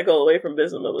taking that goal away from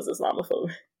Benzema was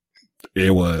Islamophobic.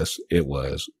 It was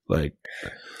like,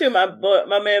 dude,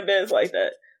 my man Ben's like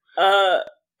that.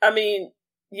 I mean,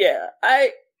 yeah,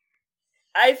 I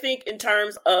think in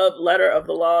terms of letter of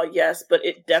the law, yes, but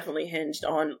it definitely hinged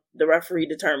on the referee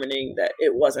determining that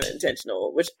it wasn't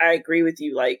intentional, which I agree with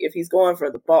you. Like, if he's going for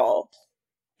the ball,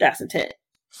 that's intent.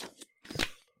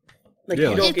 Like,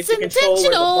 you don't get to control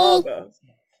where the ball goes.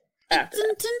 It's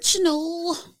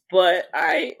intentional. But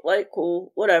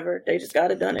cool, whatever. They just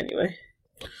got it done anyway.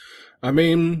 I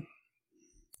mean,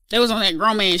 they was on that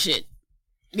grown man shit.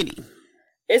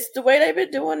 It's the way they've been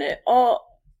doing it all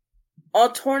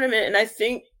tournament, and I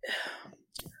think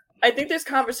there's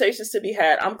conversations to be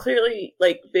had. I'm clearly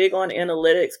like big on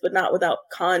analytics, but not without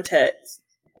context.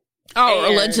 Oh,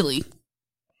 and, allegedly.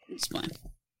 It's fine.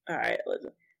 All right,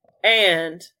 allegedly.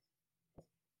 And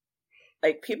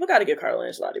like, people got to give Carlo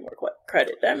Ancelotti more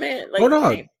credit. That man, like, you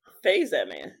can't phase that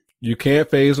man. You can't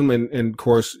phase him, and of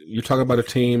course, you're talking about a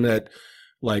team that,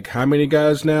 like, how many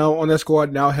guys now on that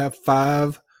squad now have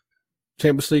 5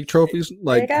 Champions League trophies?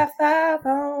 Like, they got 5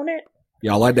 on it.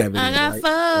 Y'all like that video? I got 5.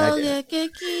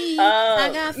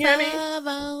 I got 5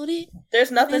 on it.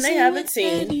 There's nothing they haven't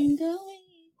seen.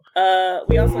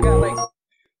 We also got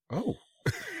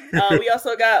we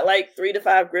also got like 3 to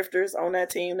 5 grifters on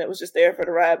that team that was just there for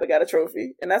the ride but got a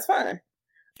trophy, and that's fine.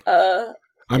 I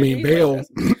mean, Bale's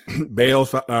he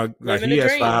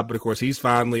has 5, but of course he's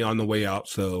finally on the way out.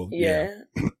 So yeah.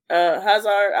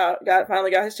 Hazard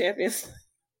finally got his Champions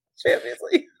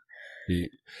League.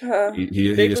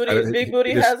 He Big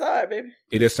Booty Hazard, baby.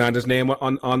 He just signed his name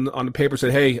on the paper.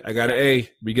 Said, "Hey, I got an A.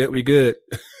 We good."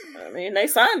 I mean, they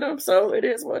signed him, so it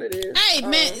is what it is. Hey,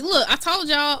 man, look, I told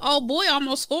y'all, old boy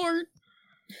almost scored.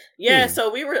 Yeah,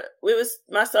 so we was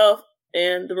myself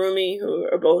and the roomie who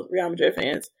are both Real Madrid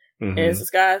fans, and this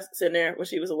guy sitting there when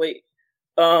she was awake.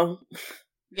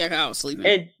 Yeah, I was sleeping.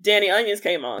 And Danny Onions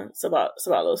came on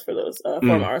Ceballos for those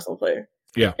former Arsenal player.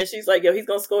 Yeah, and she's like, "Yo, he's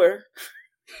gonna score,"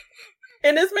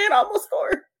 and this man almost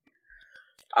scored.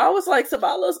 I was like,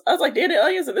 Ceballos. I was like, Danny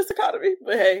Onions in this economy.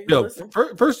 But hey, yo,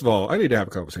 first of all, I need to have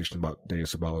a conversation about Danny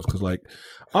Ceballos because, like,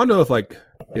 I don't know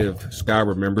if Sky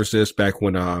remembers this back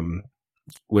when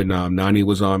Nani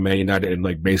was on Man United and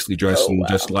like basically dressing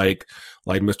just like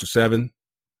Mr. Seven.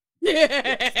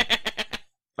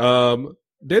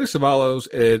 Danny Ceballos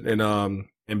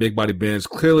and Big Body Benz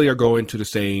clearly are going to the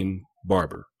same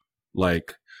barber,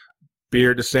 like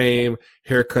beard the same,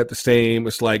 haircut the same.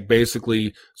 It's like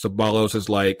basically Ceballos is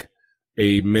like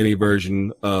a mini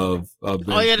version of Benz.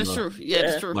 Oh yeah, that's true. Yeah,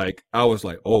 that's true. Like I was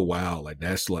like, oh wow, like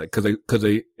that's like because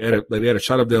they had a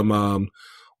shot of them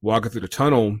walking through the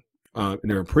tunnel and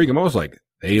they're in pregame. I was like,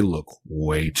 they look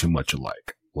way too much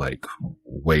alike, like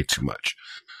way too much.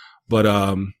 But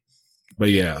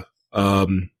yeah.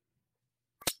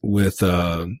 With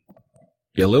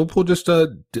Liverpool just I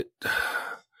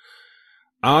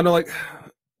don't know like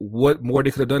what more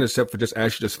they could have done except for just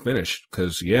actually just finish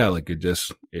because like it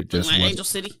just like Angel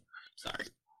City. Sorry,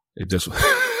 it just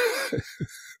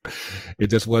it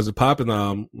just wasn't popping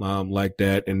like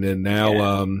that. And then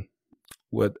now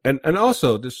with and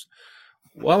also just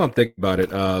while I'm thinking about it,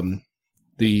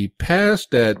 the pass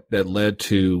that led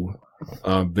to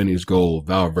Vinny's goal,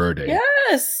 Valverde.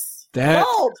 Yes. There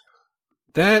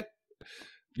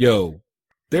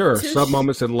are some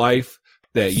moments in life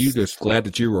that you just glad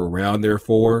that you were around there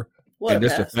for. And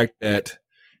just the fact that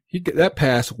that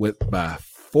pass went by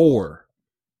 4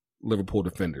 Liverpool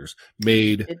defenders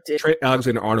made Trent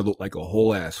Alexander-Arnold look like a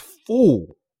whole ass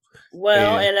fool.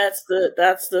 Well, and that's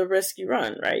the risk you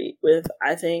run, right?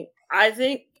 I think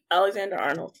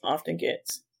Alexander-Arnold often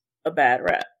gets a bad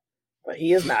rap, but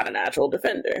he is not a natural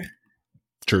defender.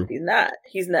 True. He's not.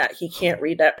 He can't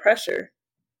read that pressure,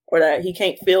 or that he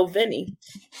can't feel Vinny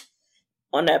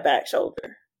on that back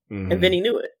shoulder, and Vinny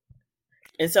knew it.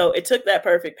 And so it took that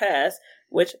perfect pass,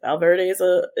 which Valverde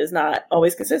is not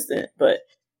always consistent, but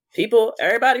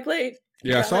everybody played.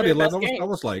 Yeah, I saw the 11. I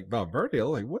was like, Valverde. I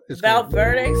was like, what is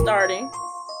Valverde starting?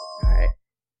 All right,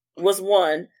 was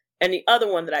one, and the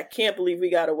other one that I can't believe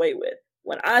we got away with.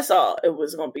 When I saw it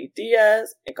was going to be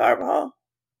Diaz and Carvajal,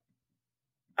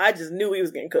 I just knew he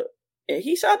was getting cooked. And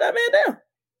he shot that man down.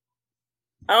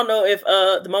 I don't know if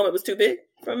the moment was too big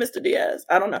for Mr. Diaz.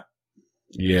 I don't know.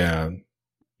 Yeah.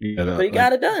 But he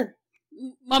got it done.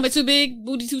 Moment too big,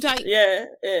 booty too tight. Yeah.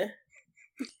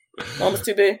 Moment's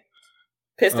too big.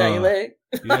 Piss down your leg.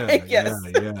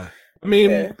 Yeah. I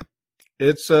mean,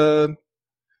 it's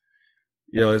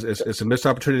it's a missed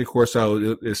opportunity, of course.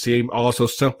 So it seemed also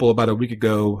simple about a week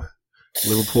ago.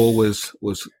 Liverpool was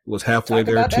halfway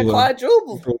there to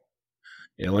quadruple.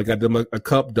 Like got them a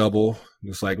cup double.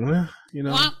 It's like, well,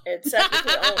 And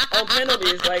technically on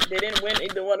penalties, like they didn't win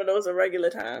either one of those in regular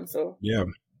time. So yeah,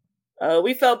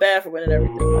 we felt bad for winning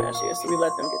everything last year, so we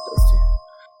let them get those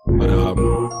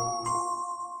 2.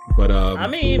 But I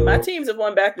mean, my teams have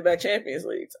won back-to-back Champions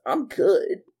Leagues. I'm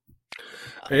good.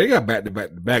 They got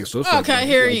back-to-back. So it's okay,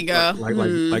 here you go.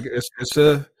 Like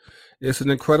it's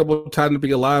an incredible time to be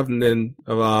alive. And then,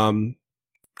 of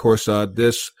course,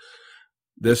 this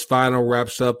final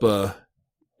wraps up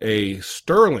a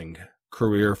sterling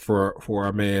career for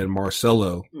our man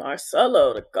Marcelo.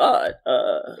 Marcelo, the god.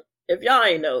 If y'all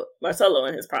ain't know Marcelo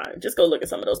in his prime, just go look at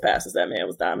some of those passes that man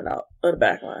was diming out on the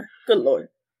back line. Good Lord.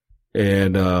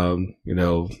 And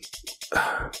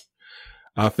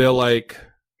I feel like,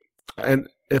 and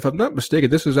if I'm not mistaken,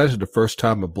 this is actually the first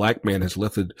time a black man has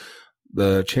lifted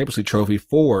the Champions League trophy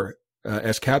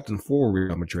as captain for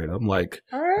Real Madrid. I'm like,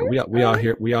 we out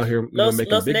here Los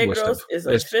making big Negros is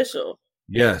official.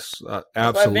 Yes, absolutely.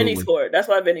 That's why Vinny scored. That's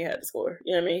why Vinny had to score.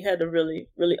 You know what I mean? He had to really,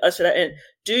 really usher that in.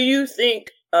 Do you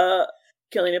think Kylian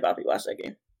Mbappe watched that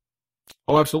game?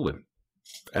 Oh, absolutely.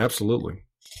 Absolutely.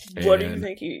 What do you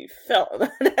think he felt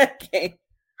about that game?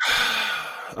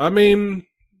 I mean,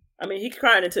 he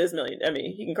crying into his million. I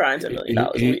mean, he can cry into $1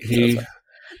 million.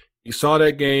 He saw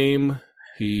that game.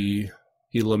 He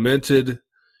lamented.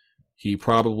 He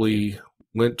probably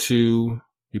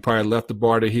he probably left the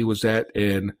bar that he was at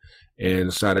and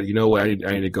decided, you know what, I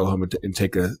need to go home and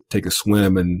take a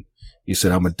swim. And he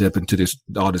said, I'm gonna dip into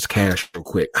all this cash real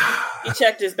quick. He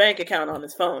checked his bank account on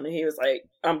his phone and he was like,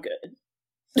 I'm good.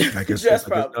 I guess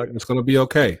it's going to be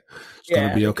okay. It's going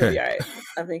to be okay. Right.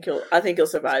 I think he'll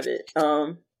survive it.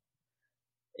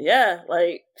 Yeah,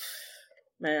 like,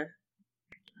 man.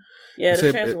 Yeah,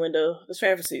 the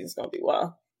transfer season is going to be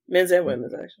wild. Men's and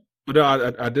women's, actually. But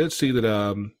no, I did see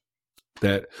that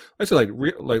that I said like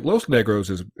Los Negros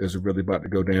is really about to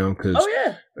go down because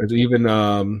there's even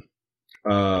the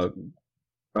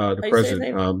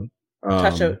president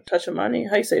Tachimani.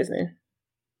 How you say his name?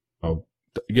 Oh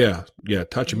yeah,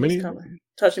 Tachimani.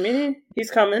 Tachimani,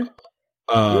 he's coming.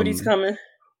 Rudy's coming.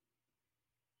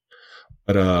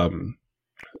 But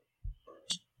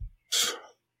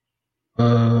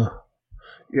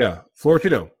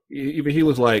Florentino. Even he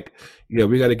was like, "Yeah,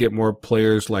 we got to get more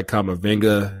players like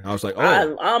Camavinga." I was like, "Oh!" I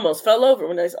almost fell over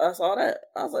when I saw that.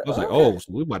 I was like, "Oh,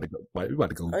 so we about to go. We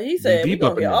about to go." Oh, he said we're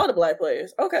gonna get all the black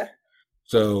players. Okay.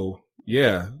 So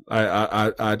yeah,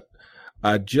 I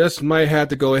just might have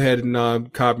to go ahead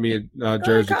and cop me a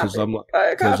jersey because I'm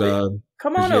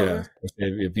come on over.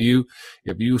 If you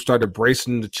start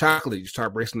embracing the chocolate, you start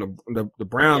embracing the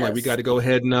brown. Yes. Like we got to go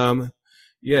ahead and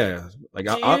like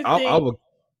I will.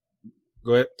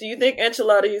 Go ahead. Do you think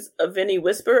Ancelotti's a Vinny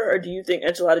whisperer, or do you think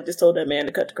Ancelotti just told that man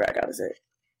to cut the crack out his head?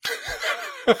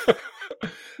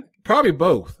 Probably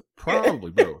both.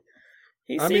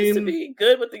 He seems to be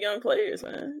good with the young players,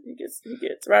 man. He gets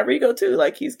Rodrigo too.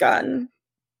 Like he's gotten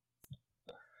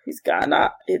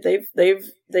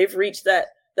they've reached that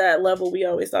level we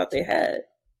always thought they had.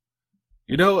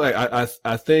 You know,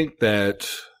 I think that.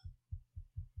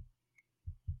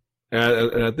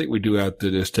 And I think we do have to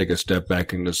just take a step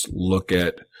back and just look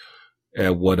at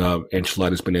what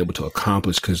Ancelotti's been able to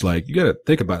accomplish. Because, like, you got to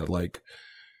think about it. Like,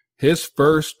 his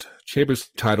first Champions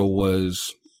League title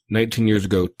was 19 years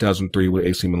ago, 2003, with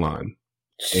AC Milan,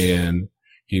 and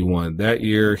he won that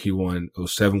year. He won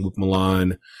 07 with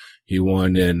Milan. He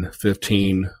won in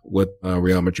 15 with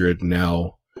Real Madrid.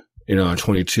 Now,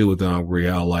 22 with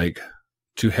Real. Like,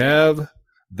 to have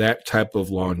that type of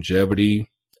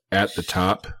longevity at the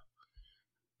top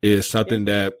is something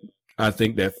that I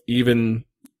think that even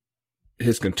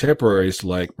his contemporaries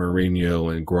like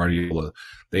Mourinho and Guardiola,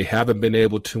 they haven't been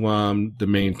able to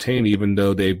maintain, even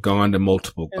though they've gone to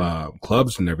multiple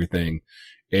clubs and everything.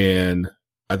 And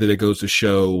I think it goes to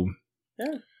show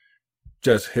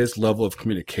just his level of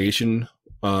communication,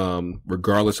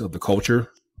 regardless of the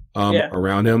culture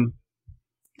around him,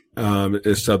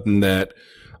 is something that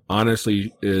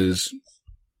honestly is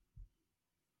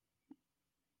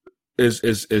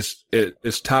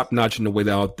top notch in a way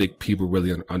that I don't think people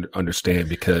really understand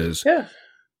because,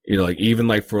 like even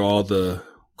like for all the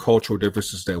cultural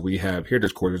differences that we have here,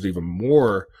 there's even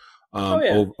more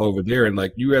over there, and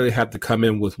like you really have to come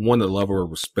in with the level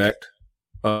of respect,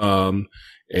 and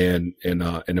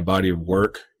the body of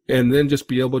work, and then just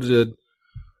be able to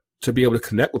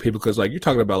connect with people because like you're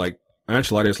talking about like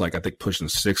Ancelotti is like I think pushing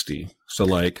 60, so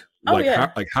how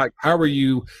are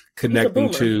you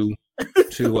connecting to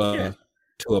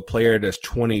a player that's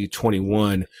 20,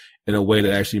 21 in a way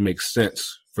that actually makes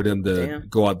sense for them to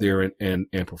go out there and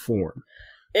perform.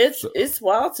 It's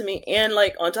wild to me. And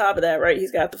like on top of that, right,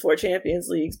 he's got the 4 Champions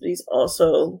Leagues, but he's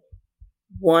also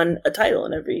won a title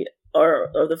in every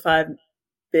or the 5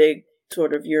 big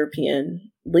sort of European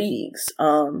leagues.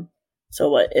 So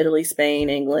what, Italy, Spain,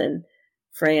 England,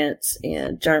 France,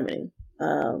 and Germany.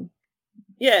 And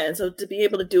so to be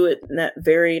able to do it in that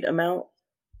varied amount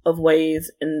of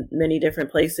ways in many different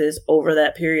places over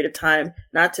that period of time,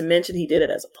 not to mention he did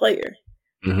it as a player.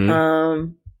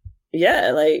 Mm-hmm.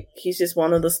 Like he's just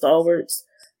one of the stalwarts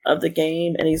of the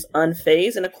game and he's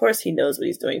unfazed. And of course he knows what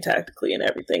he's doing tactically and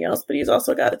everything else, but he's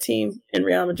also got a team in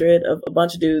Real Madrid of a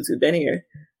bunch of dudes who've been here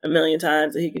a million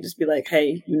times that he could just be like,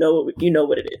 hey, you know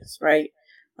what it is, right?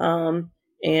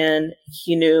 And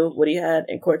he knew what he had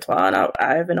in Courtois, and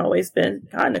I haven't always been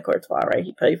kind of Courtois, right?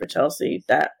 He played for Chelsea.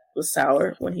 That was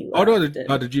sour when he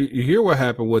left. Did you hear what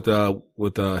happened with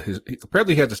his?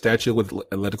 Apparently, he had a statue with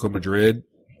Atletico Madrid,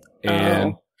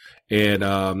 and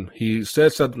he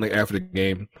said something like after the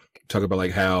game, talking about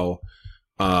like how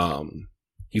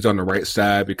he's on the right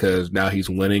side because now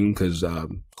he's winning because of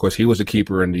course he was the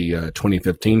keeper in the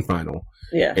 2015 final,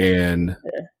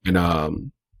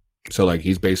 so like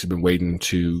he's basically been waiting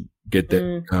to get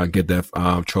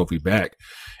that trophy back.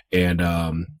 And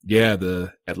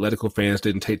the Atletico fans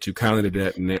didn't take too kindly to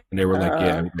that, and they were like,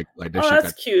 like that. Oh,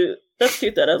 that's cute. That's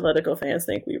cute that Atletico fans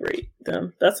think we rate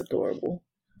them. That's adorable.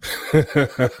 But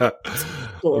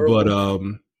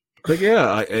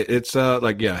yeah, it's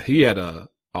he had a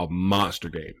monster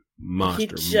game. He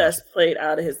just played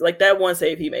out of his that one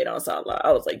save he made on Salah.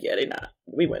 I was like,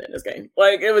 we winning this game.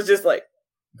 Like it was just like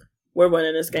we're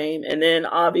winning this game. And then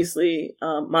obviously,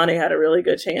 Mane had a really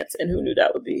good chance, and who knew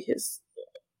that would be his?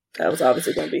 That was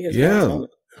obviously going to be his.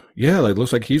 Moment. Yeah. Like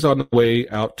looks like he's on the way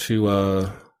out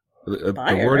to.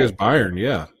 The word is Bayern.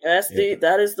 Yeah,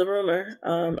 that is the rumor.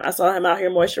 I saw him out here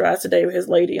moisturized today with his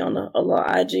lady on a little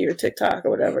IG or TikTok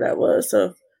or whatever that was.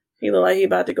 So he looked like he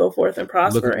about to go forth and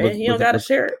prosper, and he don't got to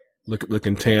share it.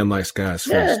 Looking tan like Sky's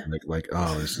face. Like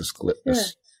oh, this is clip. Yeah.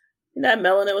 That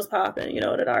melanin was popping,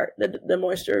 the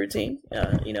moisture routine.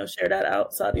 Share that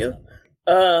out, Sadio.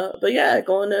 But yeah,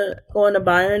 going to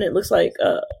Bayern, it looks like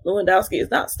Lewandowski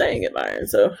is not staying at Bayern.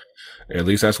 So at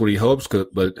least that's what he hopes.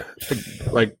 But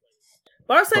like,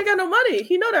 Barca ain't got no money.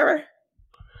 He know that, right?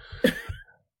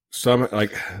 Some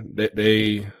like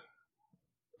they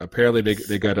apparently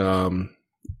they got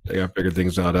bigger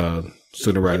things out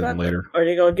sooner rather than later. Are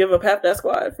they gonna give up half that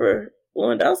squad for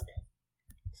Lewandowski?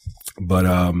 But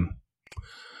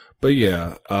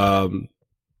yeah,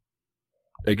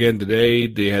 again today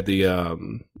they had the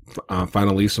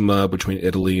finalissima between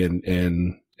Italy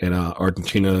and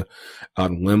Argentina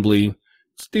out in Wembley.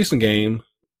 It's a decent game.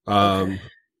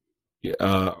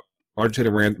 Argentina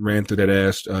ran through that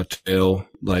ass tail.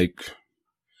 Like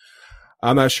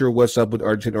I'm not sure what's up with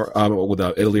Argentina with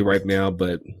Italy right now,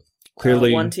 but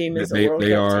clearly one team is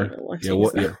they are.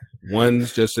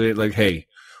 One's just like, hey,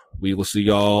 we will see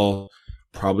y'all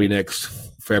probably next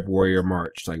February or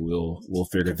March. Like we'll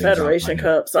figure things out. Federation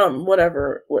Cup, something,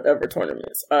 whatever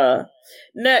tournaments.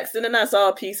 Next, and then I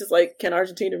saw pieces like, can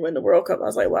Argentina win the World Cup? I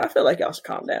was like, well, I feel like y'all should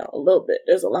calm down a little bit.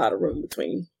 There's a lot of room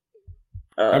between.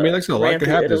 I mean, like I said, a lot could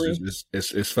happen.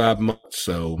 It's 5 months,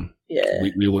 so yeah,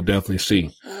 we will definitely see.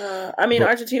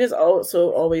 Argentina's also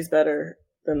always better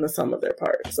than the sum of their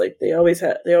parts. Like they always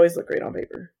look great on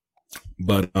paper.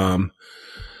 But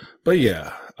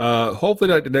yeah, hopefully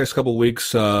like the next couple of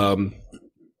weeks,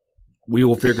 we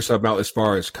will figure something out as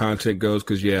far as content goes.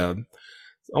 Because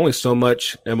only so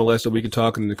much MLS that we can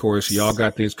talk, and of course, y'all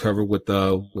got things covered with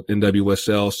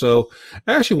NWSL. So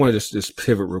I actually want to just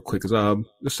pivot real quick because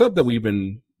there's something that we've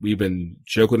been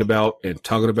joking about and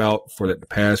talking about for the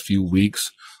past few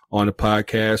weeks on the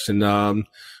podcast, and of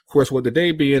course, with the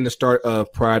day being the start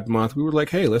of Pride Month, we were like,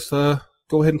 hey, let's go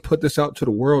ahead and put this out to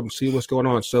the world and see what's going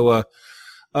on. So,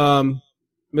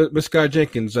 Miss Sky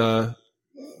Jenkins, Scott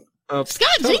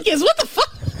Jenkins, what the fuck?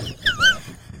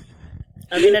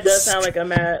 I mean, it does sound like a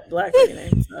mad black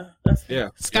name. So that's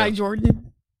Sky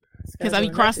Jordan. Because I be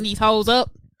crossing these hoes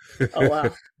up. Oh wow.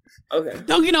 Okay.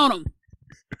 Don't get on them.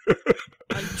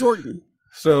 Like Jordan.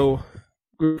 So,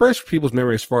 refresh people's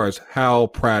memory as far as how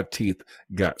Pride Teeth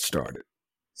got started.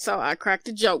 So I cracked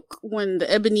a joke when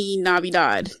the Ebony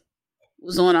Navidad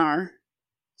was on our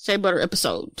Shea Butter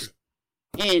episode,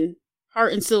 and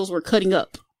Heart and Seals were cutting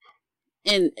up,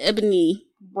 and Ebony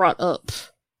brought up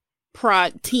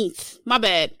Pride Teeth. My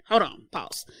bad. Hold on.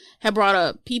 Pause. Had brought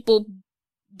up people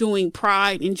doing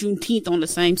Pride and Juneteenth on the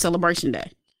same celebration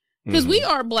day. Because we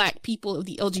are black people of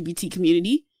the LGBT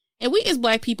community, and we as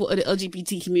black people of the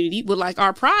LGBT community would like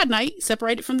our Pride night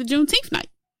separated from the Juneteenth night.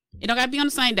 It don't got to be on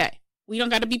the same day. We don't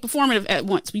got to be performative at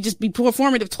once. We just be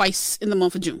performative twice in the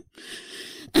month of June.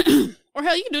 Or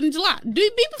hell, you can do it in July. Be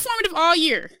performative all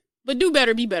year, but do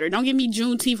better, be better. Don't give me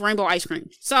Juneteenth rainbow ice cream.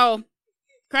 So,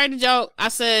 cracked a joke. I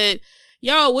said,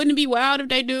 yo, wouldn't it be wild if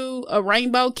they do a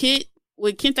rainbow kit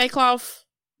with kente cloth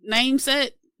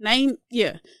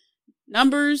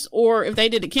numbers, or if they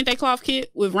did a kente cloth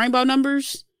kit with rainbow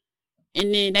numbers,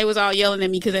 and then they was all yelling at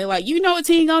me because they like, you know, a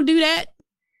team gonna do that,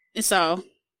 and so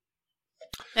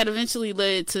that eventually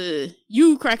led to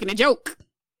you cracking a joke.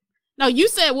 No, you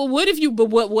said, well, what if you, but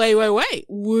what, wait.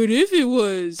 What if it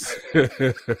was? And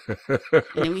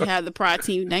then we have the Pride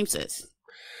team name sets.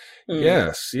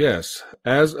 Yes.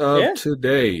 As of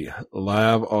today,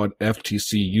 live on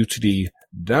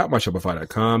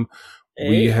ftcutd.myshopify.com,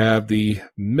 we have the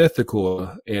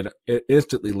mythical and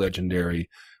instantly legendary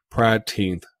Pride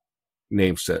Teeth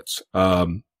name sets.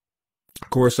 Of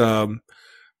course,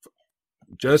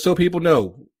 just so people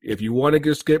know, if you want to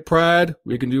just get Pride,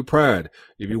 we can do Pride.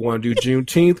 If you want to do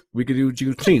Juneteenth, we can do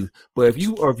Juneteenth. But if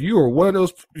you are one of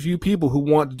those few people who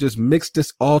want to just mix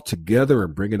this all together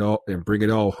and bring it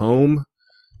all home,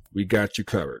 we got you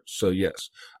covered. So yes,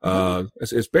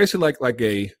 it's basically like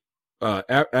a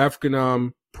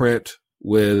African print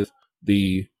with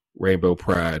the rainbow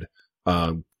Pride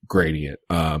gradient.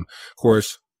 Of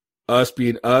course, us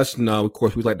being us, now of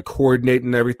course we like to coordinate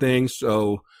and everything.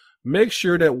 So make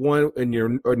sure that in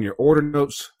your order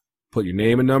notes, put your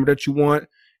name and number that you want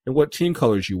and what team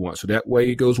colors you want. So that way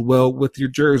it goes well with your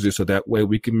jersey. So that way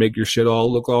we can make your shit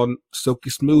all look all silky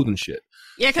smooth and shit.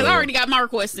 Yeah, because I already got my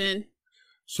request in.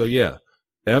 So yeah,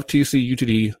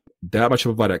 ftcutd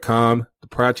www.myshopify.com. The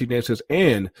Pride dances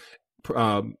and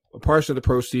a portion of the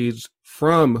proceeds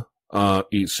from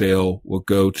each sale will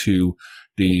go to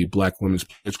the Black Women's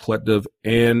Players Collective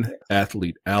and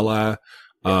Athlete Ally.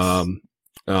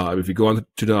 If you go on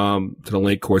to the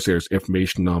link, of course, there's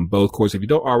information on both. Of course, if you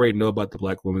don't already know about the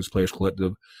Black Women's Players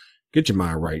Collective, get your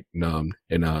mind right and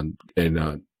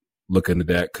look into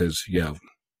that, because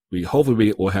we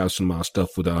hopefully will have some stuff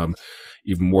with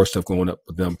even more stuff going up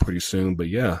with them pretty soon. But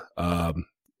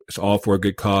it's all for a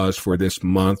good cause for this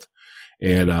month,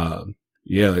 and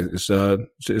it's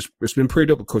been pretty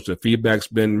dope. Of course, the feedback's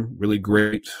been really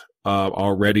great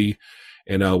already,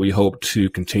 and we hope to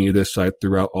continue this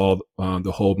throughout all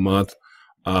the whole month.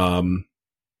 I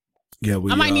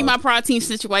might need my Pride team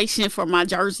situation for my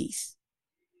jerseys.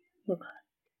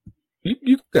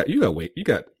 You got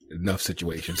enough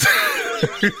situations.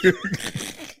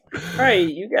 Right,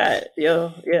 you got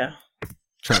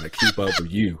trying to keep up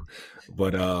with you,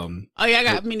 but I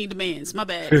got many demands. My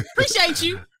bad. Appreciate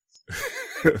you.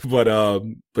 but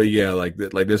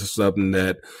this is something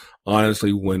that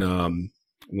honestly, when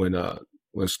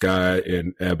Sky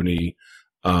and Ebony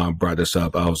brought this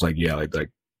up, I was like,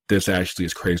 this actually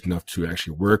is crazy enough to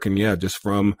actually work. And just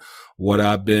from what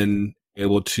I've been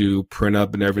able to print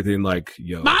up and everything, Mile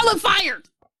fired.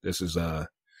 This is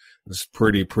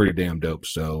pretty damn dope.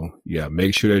 So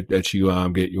make sure that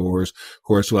you get yours. Of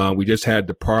course, we just had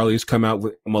the Parleys come out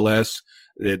with MLS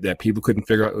that people couldn't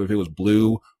figure out if it was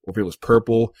blue or if it was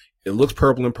purple. It looks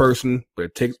purple in person,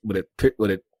 but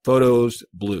it photos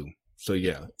blue. So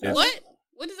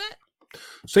what is that?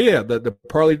 So the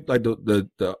Parley, like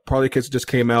the Parley kits just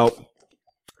came out.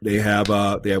 They have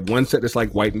one set that's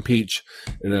like white and peach,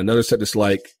 and another set that's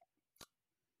like,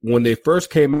 when they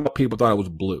first came out, people thought it was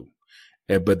blue,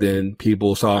 but then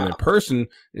people saw them in person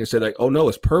and said like, oh no,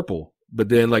 it's purple. But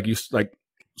then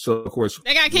so of course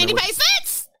they got candy paint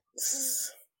sets.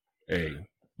 Hey,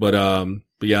 but when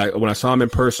I saw them in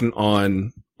person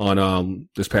on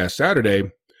this past Saturday,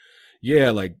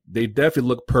 they definitely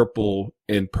look purple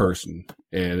in person,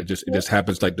 and it just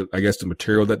happens like I guess the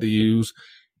material that they use,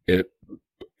 it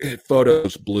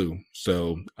photos blue,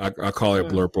 so I call it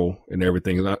blurple and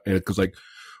everything, because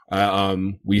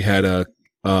we had a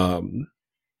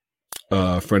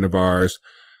friend of ours,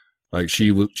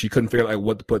 she couldn't figure out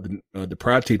what to put the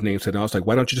Pride team name said. And I was like,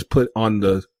 why don't you just put on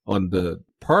the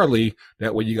Parley,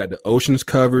 that way you got the Oceans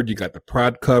covered, you got the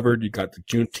Pride covered, you got the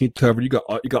Juneteenth covered, you got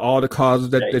all the causes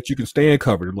that you can stand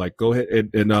covered. I'm like, go ahead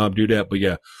and do that.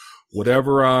 But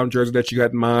whatever jersey that you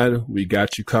got in mind, we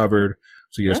got you covered.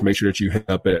 So just make sure that you hit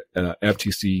up at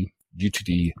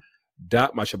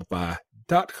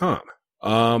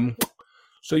ftcgtd.myshopify.com.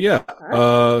 So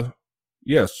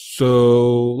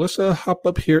let's hop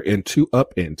up here and two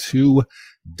up and two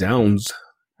downs.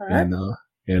 Right.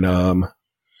 And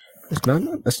it's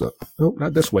not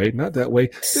this way, not that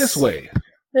way, this way.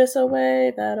 This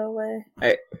away, that away. All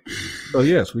right. So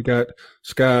yes, we got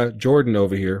Sky Jordan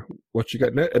over here. What you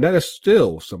got? And that is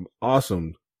still some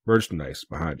awesome merchandise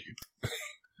behind you.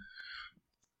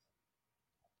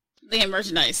 They have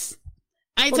merchandise.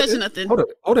 I ain't touching nothing. Hold up.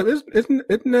 Isn't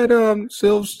that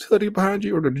Sylv's hoodie behind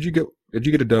you, or did you get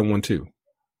a done one too?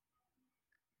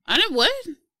 I did what?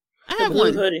 I have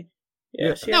one hoodie.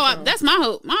 Yeah. No, that's my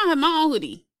hood. I have my own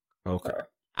hoodie. Okay.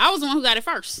 I was the one who got it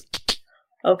first.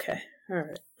 Okay. All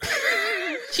right.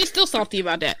 She's still salty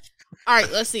about that. All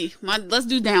right. Let's see. Let's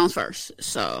do downs first.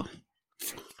 So,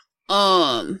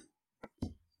 I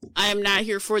am not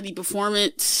here for the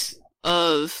performance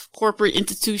of corporate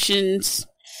institutions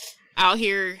out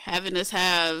here having us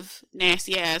have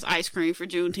nasty ass ice cream for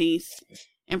Juneteenth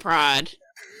and Pride.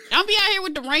 Don't be out here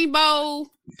with the rainbow,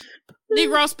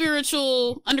 Negro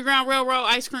spiritual, Underground Railroad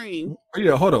ice cream.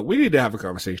 Yeah, hold on. We need to have a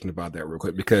conversation about that real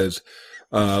quick, because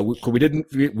we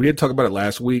didn't talk about it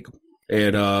last week,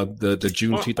 and the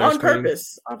Juneteenth ice cream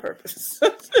on purpose.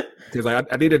 Because I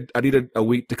needed a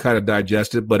week to kind of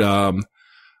digest it, but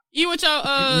you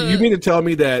mean to tell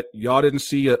me that y'all didn't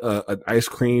see an ice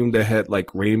cream that had like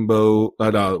rainbow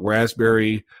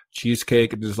raspberry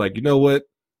cheesecake, and just like, you know what,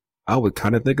 I would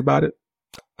kind of think about it.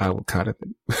 I would kind of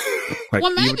think.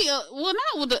 Well, maybe.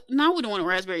 Not with the one with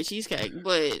raspberry cheesecake,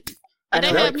 but they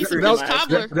had me some peach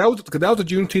cobbler. That was a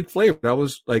Juneteenth flavor. That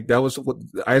was what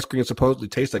the ice cream supposedly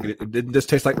tastes like. It didn't just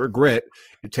taste like regret.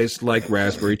 It tastes like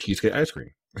raspberry cheesecake ice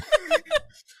cream.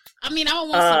 I mean, I don't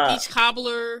want some peach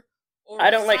cobbler. Or I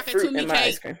don't like fruit in my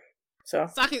ice cream. So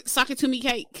Sakatumi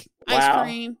cake ice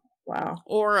cream. Wow.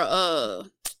 Or a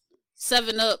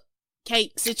 7-Up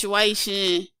cake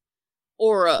situation.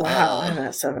 or a wow, I haven't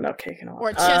had 7-Up cake in a while. or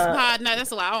a chest pie. No,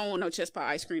 that's a lie. I don't want no chest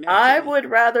pie ice cream. I would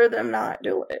rather them not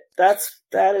do it. That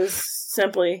is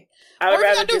simply. I would or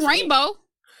rather do rainbow.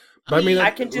 But I mean,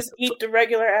 I can just eat the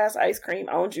regular ass ice cream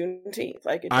on Juneteenth.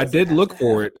 Like I did look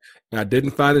for it, and I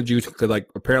didn't find the juice because, like,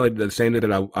 apparently the same day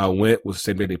that I went was the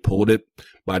same day they pulled it.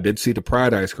 But I did see the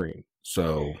Pride ice cream,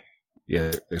 so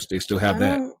yeah, they still have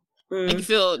that. Make you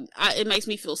feel. It makes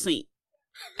me feel seen.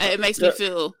 It makes me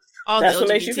feel. All That's the what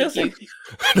makes you feel LGBTQ.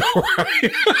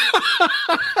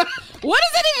 What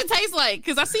does it even taste like?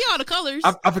 Because I see all the colors.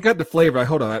 I forgot the flavor.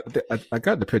 Hold on, I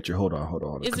got the picture. Hold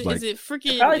on. Is it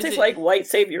freaking? It probably tastes like white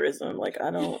saviorism. Like, I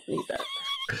don't need that.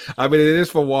 I mean, it is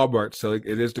for Walmart, so it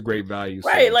is the great value.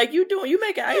 Right, so. like you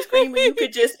making ice cream when you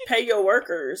could just pay your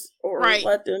workers or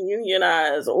let them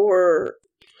unionize or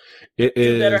it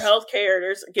is better health care.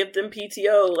 Give them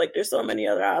PTO. Like, there's so many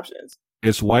other options.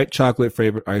 It's white chocolate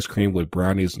flavored ice cream with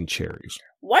brownies and cherries.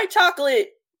 White chocolate.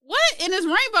 What? And it's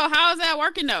rainbow. How is that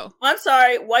working though? I'm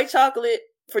sorry, white chocolate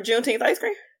for Juneteenth ice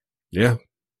cream? Yeah.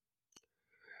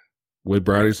 With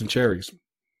brownies and cherries.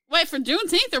 Wait, for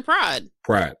Juneteenth or Pride?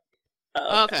 Pride.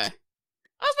 Oh, okay. I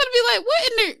was going to be like, what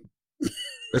in there?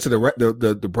 That's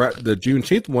the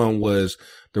Juneteenth one was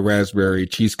the raspberry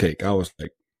cheesecake. I was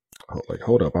like,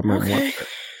 hold up, I'm not want that.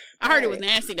 I heard it was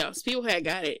nasty though. People had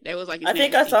got it. They was like, I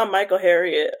think nasty. I saw Michael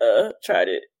Harriet tried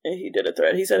it and he did a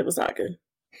thread. He said it was not good.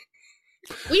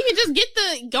 We could just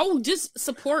just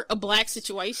support a black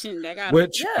situation that got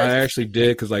which I actually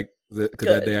did because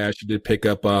that day I actually did pick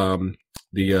up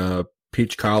the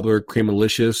peach cobbler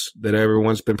creamalicious that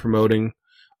everyone's been promoting.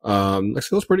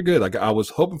 It was pretty good. Like I was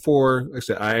hoping for. Like I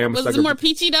said, I am. Was it more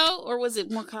peachy though, or was it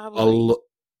more cobbler?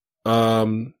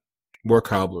 More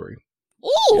cobblery.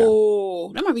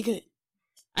 Ooh, that might be good.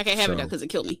 I can't have it though because it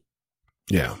killed me.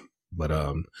 Yeah, but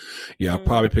I'll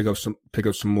probably pick up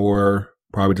some more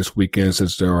probably this weekend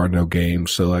since there are no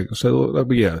games. But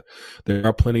yeah, there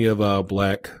are plenty of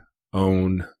black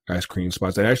owned ice cream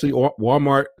spots. And actually,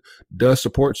 Walmart does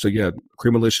support. So yeah,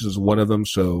 Creamalicious is one of them.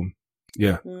 So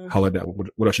yeah, holla at that.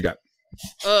 What else you got?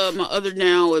 My other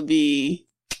down would be,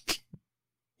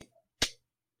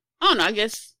 I don't know. I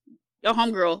guess your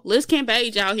homegirl Liz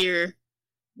Campage out here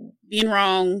being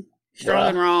wrong, strong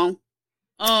and wrong.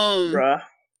 Bruh.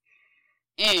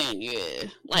 And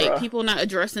yeah, people not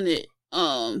addressing it.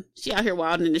 She out here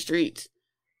wilding in the streets.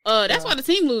 That's why the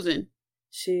team losing.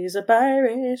 She's a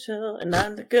biracial and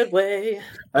not in a good way.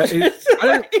 I didn't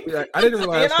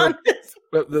realize her,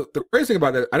 the crazy thing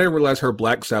about that, I didn't realize her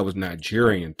black side was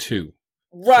Nigerian too.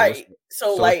 Right.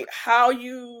 So like how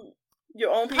you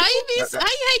your own people? How you hating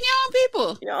your own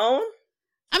people? Your own?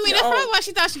 I mean, that's probably why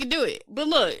she thought she could do it. But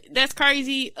look, that's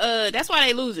crazy. That's why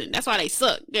they losing. That's why they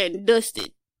suck. They're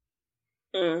dusted.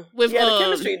 With the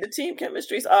chemistry, the team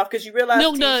chemistry's off because you realize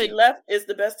the team she left is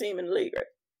the best team in the league, right?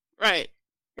 Right.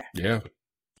 Yeah,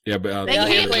 but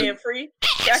they playing free.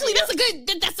 Actually, that's a good.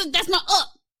 That's my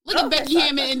up. Look at Becky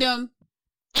Hammond and them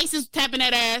Aces tapping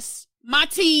that ass. My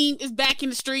team is back in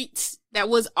the streets. That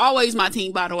was always my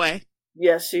team, by the way.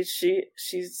 Yes,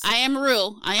 she's. I am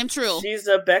real. I am trill. She's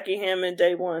a Becky Hammond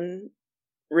day one,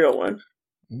 real one.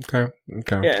 Okay.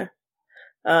 Yeah.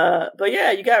 But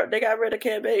yeah, they got rid of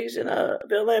Campbell and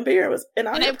Bill Laimbeer and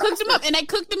they cooked them up. And they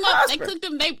cooked them up. They cooked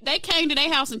them. They came to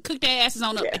their house and cooked their asses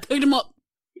on up. They cooked them up.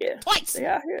 Yeah, twice. They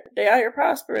out here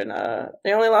prospering.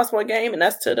 They only lost one game, and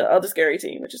that's to the other scary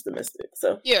team, which is the Mystics.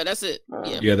 So yeah, that's it.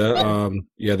 They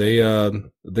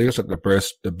just had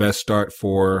the best start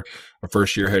for a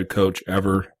first year head coach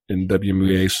ever in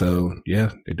WNBA. So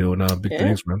yeah, they're doing big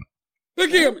things, man.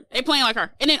 They playing like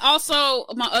her. And then also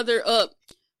my other up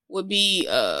would be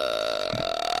shout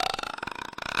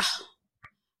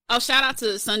out to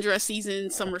sundress season,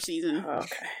 summer season.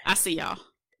 Okay, I see y'all.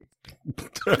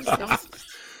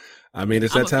 I mean,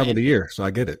 it's that time of the year, so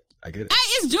I get it.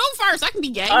 It's June 1st. I can be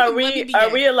gay. Are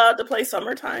we allowed to play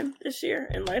summertime this year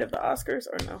in light of the Oscars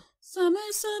or no? Summer.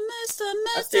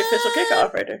 That's the official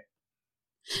kickoff right there.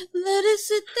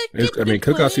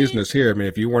 Cookout season is here. I mean,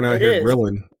 if you weren't out here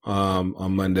grilling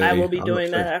on Monday, I will be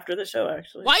doing that after the show.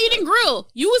 Actually, why you didn't grill?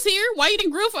 You was here. Why you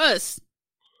didn't grill for us?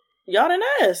 Y'all didn't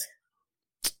ask.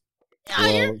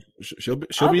 Well, she'll be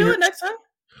I'll do here it next time.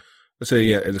 I say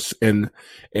yeah, and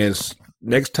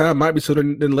next time might be sooner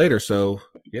than later. So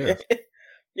yeah,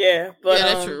 yeah, but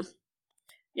that's true.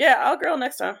 Yeah, I'll grill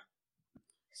next time.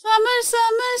 Summer.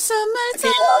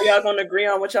 Y'all gonna agree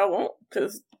on what y'all want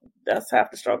because that's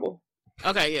half the struggle.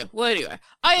 Okay, yeah. Well, anyway,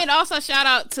 and also shout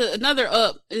out to another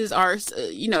up is our,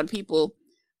 the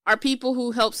people who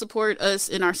help support us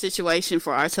in our situation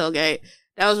for our tailgate.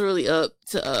 That was really up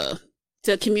to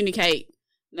communicate.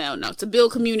 To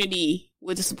build community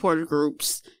with the supporter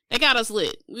groups. They got us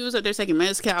lit. We was up there taking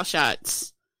mezcal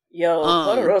shots. Yo,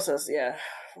 Poderosas, yeah.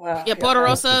 Wow. Yeah,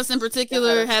 Poderosas in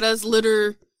particular had us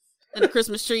litter in the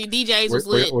Christmas tree. DJs was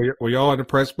lit. Were y'all in the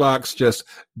press box just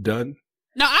done?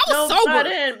 No, I was sober.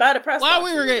 By the press while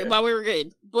box, we were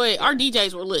good. But our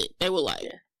DJs were lit. They were like,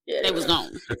 they was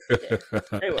gone.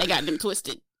 They got them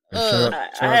twisted. I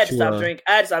had to stop drinking.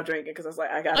 I had to stop drinking because I was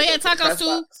like, I got. Oh yeah, tacos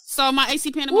too. So my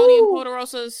AC Pandemonium,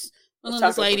 Poderosas,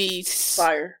 Melinda's Ladies,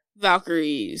 fire,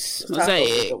 Valkyries,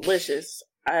 Mosaic, delicious.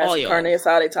 I had some carne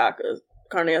asada tacos.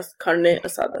 Carne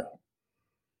asada.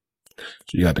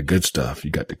 So you got the good stuff.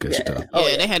 You got the good stuff. Oh,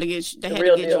 yeah, they had the good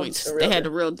joints. They had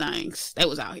the real things. They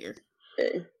was out here.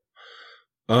 Yeah.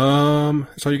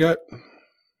 That's all you got?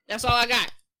 That's all I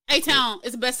got. A-Town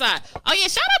is the best side. Oh yeah,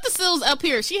 shout out to Sills up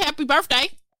here. She happy birthday.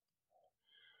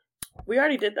 We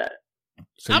already did that.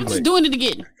 I'm just doing it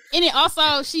again. And it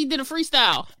also, she did a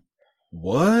freestyle.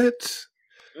 What?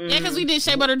 Yeah, because we did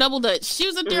Shea Butter Double Dutch. She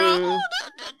was up there.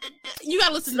 You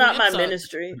gotta listen. It's not my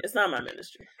ministry. It's not my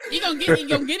ministry. You gonna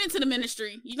get into the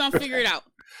ministry. You gonna figure it out.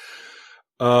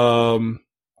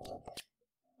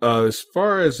 As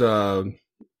far as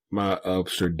my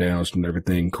ups or downs and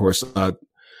everything, of course,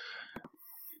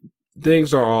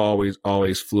 things are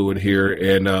always fluid here,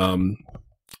 and of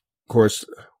course,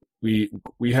 we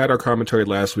had our commentary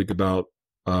last week about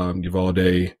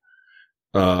Uvalde.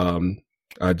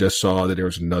 I just saw that there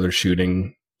was another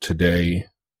shooting today,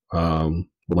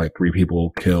 like 3 people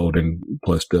killed, and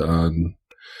plus the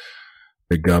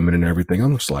gunman and everything.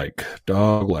 I'm just like,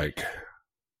 dog, like,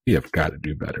 you have got to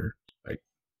do better. Like,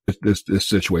 this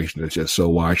situation is just so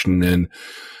washed. And then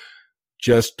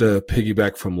just to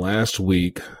piggyback from last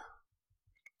week,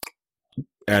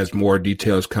 as more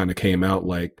details kind of came out,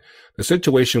 like the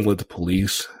situation with the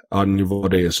police on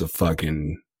Uvalde is a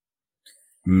fucking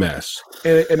mess,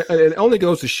 and it only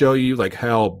goes to show you like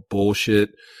how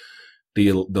bullshit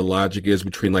the logic is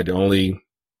between like the only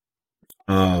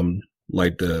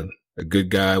like the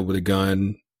good guy with a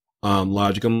gun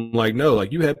logic. I'm like, no,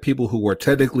 like you had people who were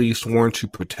technically sworn to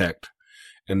protect,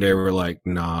 and they were like,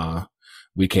 nah,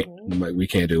 we can't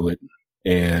do it,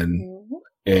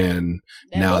 and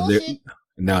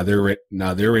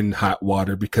now they're in hot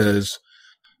water because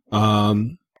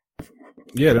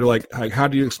yeah, they're like, how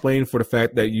do you explain for the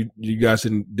fact that you guys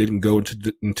didn't go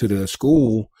into the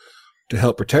school to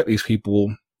help protect these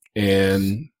people?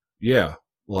 And yeah,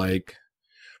 like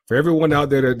for everyone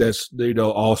out there that's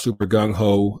all super gung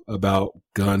ho about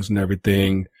guns and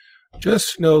everything,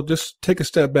 just take a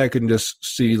step back and just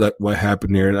see like what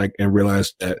happened there, and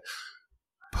realize that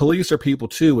police are people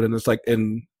too. And it's like,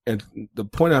 and the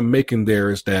point I'm making there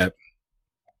is that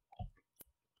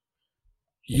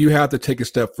you have to take a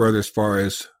step further as far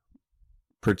as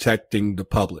protecting the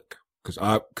public,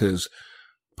 because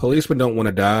policemen don't want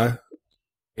to die,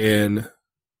 and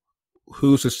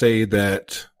who's to say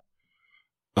that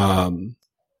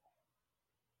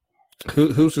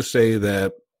who's to say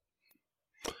that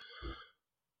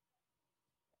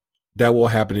that will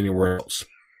happen anywhere else?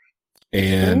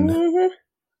 And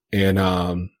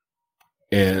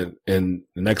and the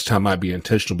next time might be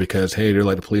intentional, because hey, they're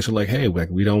like, the police are like, hey, like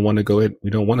we don't want to go in, we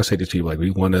don't want to say this to you, like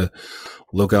we want to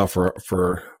look out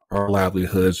for our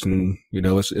livelihoods, and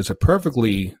it's a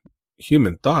perfectly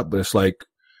human thought, but it's like,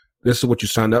 this is what you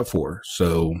signed up for.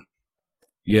 So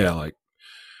yeah, like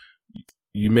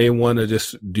you may want to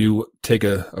just take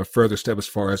a further step as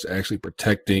far as actually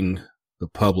protecting the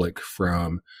public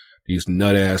from these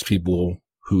nut ass people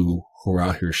who are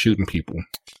out here shooting people.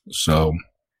 So,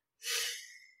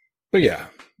 but yeah,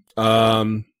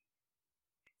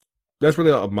 that's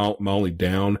really my only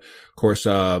down. Of course,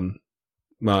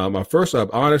 my first up,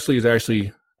 honestly, is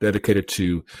actually dedicated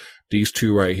to these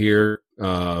two right here.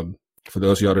 For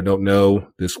those of y'all that don't know,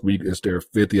 this week is their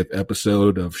 50th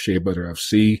episode of Shea Butter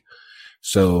FC.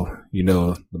 So,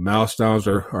 the milestones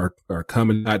are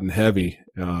coming hot and heavy.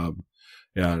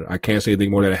 Yeah, I can't say anything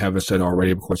more that I haven't said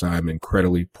already. Of course, I'm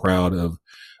incredibly proud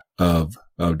of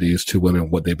these two women,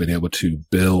 what they've been able to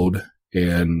build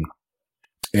and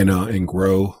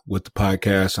grow with the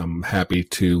podcast. I'm happy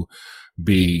to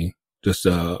be just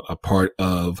a part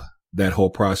of that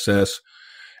whole process.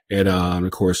 And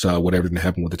of course, whatever didn't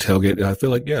happen with the tailgate, I feel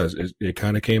like, yeah, it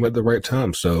kind of came at the right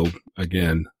time. So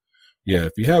again, yeah,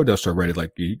 if you haven't done so already,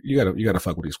 like you gotta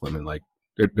fuck with these women. Like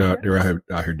they're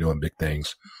out here doing big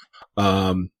things.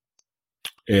 And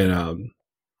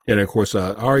of course,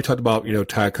 I already talked about,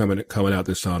 Ty coming out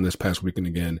this past weekend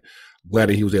again. Glad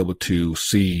that he was able to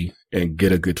see and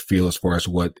get a good feel as far as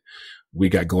what we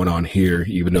got going on here,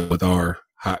 even though with our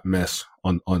hot mess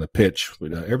on the pitch.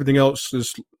 But, everything else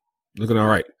is looking all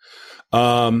right.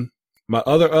 my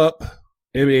other up,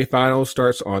 NBA Finals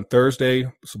starts on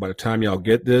Thursday. So by the time y'all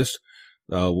get this,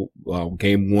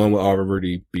 game 1 will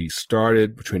already be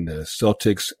started between the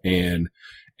Celtics and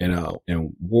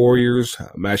Warriors.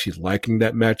 I'm actually liking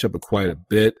that matchup quite a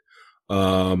bit.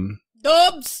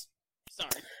 Dubs.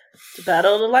 Sorry. The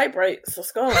battle of the light brights.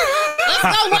 Let's go. Let's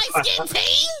go, light skin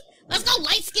team. Let's go,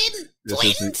 light skin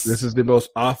twins. This is the most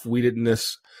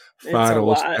off-weededness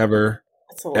finals ever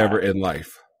in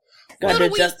life. You got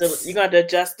to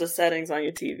adjust the settings on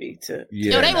your TV to.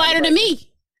 Yeah, they lighter than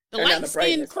me. The light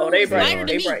skin crew they is lighter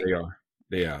than me.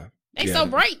 They are. They so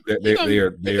bright. They are.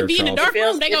 Be in the dark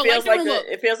room. They gonna light the room up.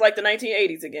 It feels like the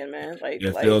 1980s again, man. Like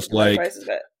it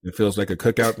feels like a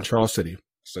cookout in Charles City.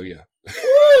 So yeah.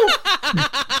 Woo!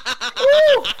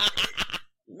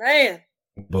 Man.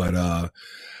 But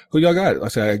who y'all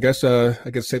got? I guess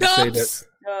I can say that.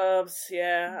 Dubs,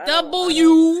 yeah.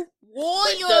 W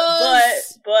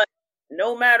Warriors. But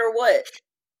no matter what,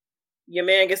 your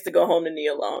man gets to go home to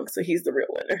Nia Long, so he's the real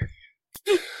winner.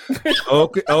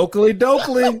 Oakley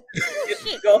Dokley.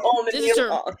 Go home to Nia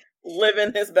Long,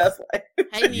 living his best life.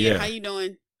 Hey Nia, how you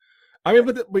doing? I mean,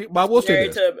 but I will say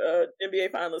this. Married to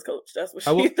NBA Finals coach. That's what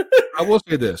I will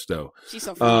say this though. She's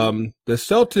so funny. The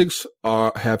Celtics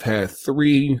have had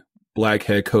 3 black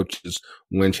head coaches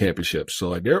win championships. So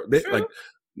like they're like,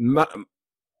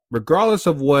 regardless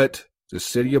of what the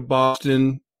city of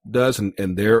Boston does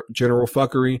and their general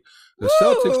fuckery, the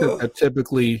Celtics have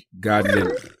typically gotten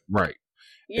it right.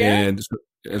 Yeah. And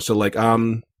so like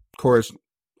of course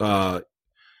the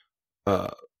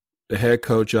head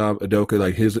coach Udoka,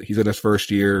 like he's in his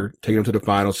first year, taking him to the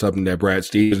finals, something that Brad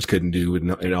Stevens couldn't do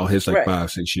in all his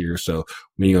 5-6 years. So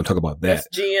we ain't gonna talk about that.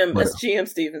 That's GM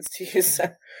Stevens to use.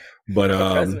 But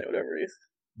president, whatever it is.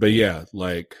 But yeah,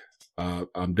 like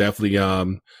I'm definitely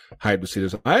hyped to see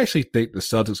this. I actually think the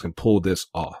Celtics can pull this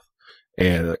off,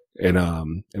 and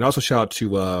also shout out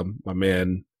to my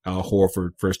man Al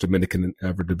Horford, first Dominican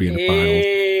ever to be in the finals.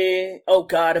 Oh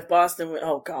God, if Boston went,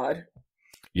 oh God.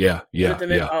 Yeah.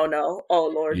 Oh no! Oh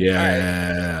Lord!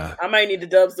 Yeah, right. I might need the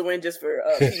Dubs to win just for.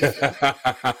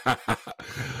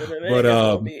 But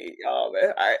oh man! All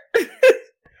right.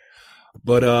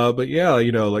 But yeah,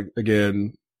 like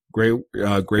again, great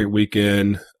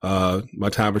weekend. My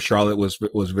time in Charlotte was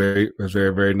very,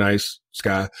 very nice,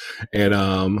 Sky,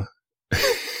 and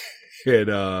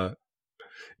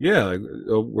yeah,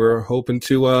 we're hoping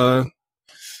to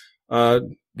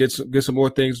get some more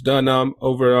things done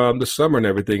over the summer and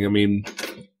everything. I mean,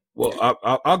 well,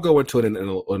 I'll go into it in a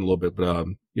little bit, but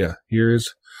yeah,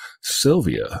 here's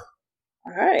Sylvia.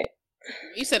 All right.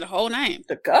 You said the whole name.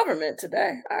 The government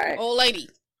today. All right. Old lady.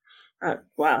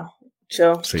 Wow.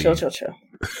 Chill. All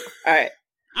right.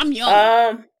 I'm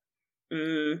young.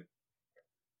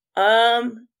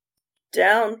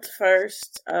 Down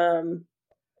first.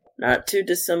 Not too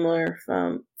dissimilar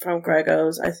from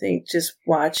Gregos. I think just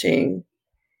watching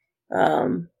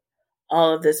all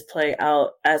of this play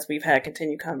out as we've had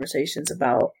continued conversations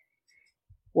about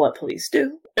what police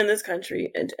do in this country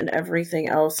and everything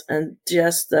else, and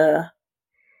just the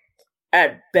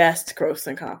at best gross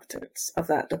incompetence of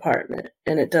that department.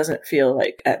 And it doesn't feel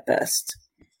like at best.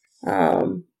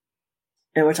 And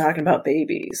we're talking about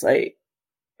babies. Like,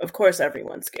 of course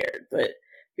everyone's scared, but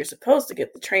you're supposed to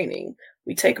get the training.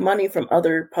 We take money from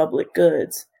other public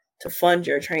goods to fund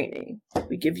your training.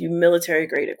 We give you military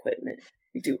grade equipment.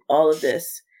 We do all of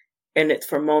this, and it's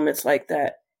for moments like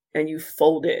that, and you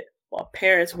fold it while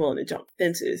parents are willing to jump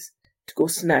fences to go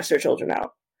snatch their children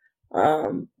out.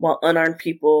 While unarmed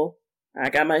people, I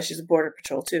got my issues with Border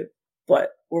Patrol too,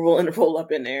 but we're willing to roll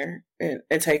up in there and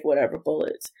take whatever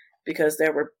bullets because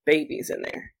there were babies in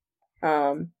there.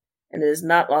 And it is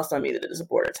not lost on me that it is a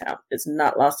border town. It's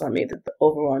not lost on me that the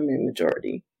overwhelming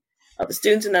majority of the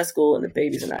students in that school and the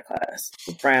babies in that class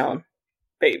were brown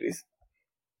babies.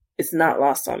 It's not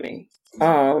lost on me.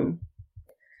 And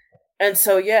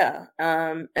so, yeah.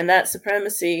 And that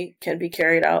supremacy can be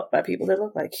carried out by people that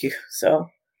look like you. So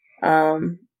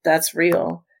that's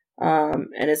real.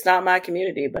 And it's not my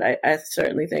community, but I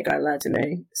certainly think our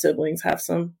Latinx siblings have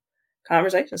some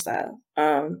conversation style,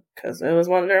 because it was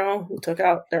one of their own who took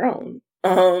out their own.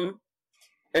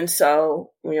 And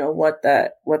so, what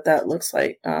that looks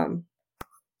like.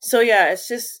 So yeah, it's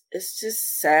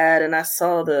just sad. And I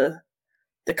saw the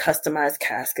customized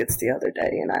caskets the other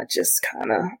day, and I just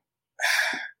kind of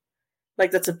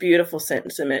like, that's a beautiful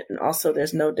sentiment. And also,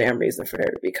 there's no damn reason for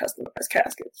there to be customized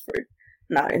caskets for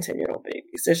 9 and 10-year-old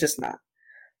babies. There's just not.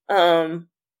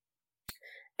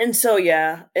 And so,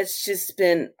 yeah, it's just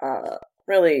been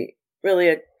really, really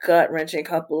a gut-wrenching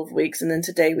couple of weeks. And then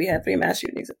today we had 3 mass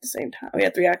shootings at the same time. We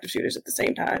had 3 active shooters at the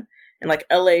same time. in like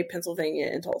LA, Pennsylvania,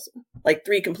 and Tulsa. Like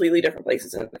 3 completely different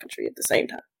places in the country at the same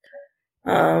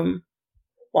time.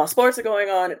 While sports are going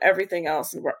on and everything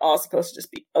else, and we're all supposed to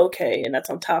just be okay, and that's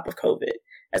on top of COVID,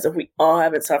 as if we all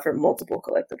haven't suffered multiple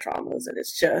collective traumas, and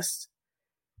it's just,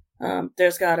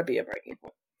 there's got to be a breaking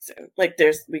point soon. Like,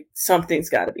 something's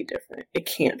got to be different. It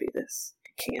can't be this.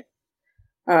 It can't.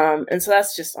 And so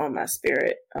that's just on my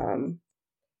spirit,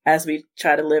 as we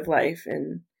try to live life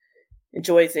and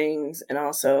enjoy things and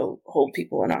also hold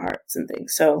people in our hearts and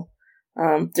things. So,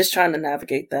 just trying to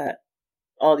navigate that.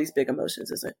 All these big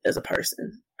emotions as a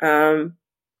person. My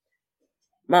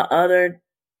other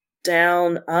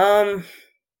down, I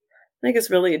think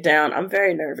it's really a down. I'm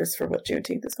very nervous for what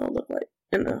Juneteenth is going to look like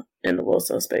in the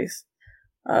WOSO space.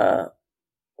 WOSO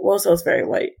is very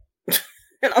white,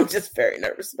 and I'm just very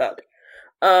nervous about it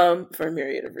for a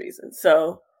myriad of reasons.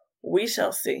 So we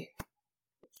shall see.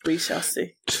 We shall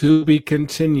see. To be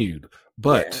continued,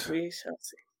 but yeah, we shall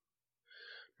see.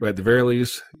 But at the very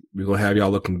least, we're gonna have y'all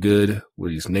looking good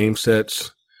with these name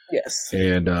sets. Yes.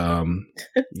 And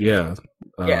yeah.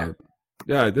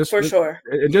 This for sure.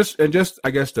 And just I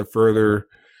guess the further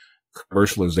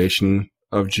commercialization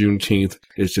of Juneteenth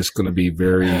is just gonna be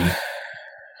very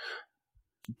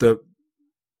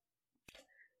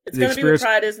it's going to be what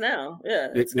Pride is now. Yeah.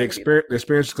 The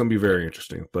experience is going to be very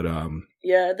interesting. But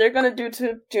yeah, they're going to do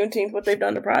to Juneteenth what they've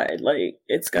done to Pride. Like,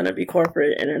 it's going to be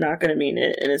corporate, and they're not going to mean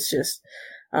it. And it's just,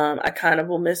 I kind of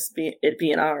will miss it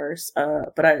being ours.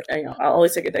 But I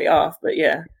always take a day off. But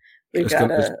yeah, we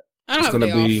gotta. It's going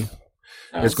to be.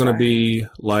 It's going to be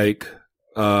like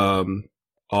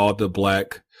all the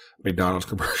Black McDonald's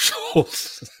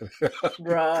commercials.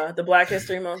 Bruh, the Black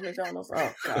History Month McDonald's.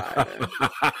 Oh God.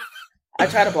 I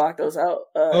try to block those out.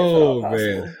 Oh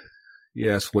man,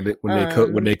 yes.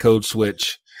 When they code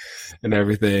switch and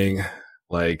everything,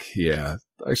 like like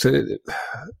I said,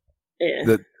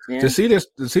 to see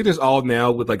this all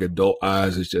now with like adult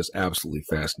eyes is just absolutely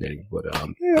fascinating. But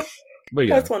yeah,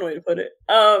 that's one way to put it.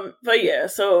 But yeah,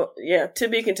 so yeah, to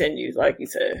be continued, like you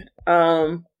said.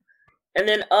 And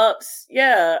then ups,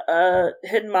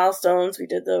 hidden milestones. We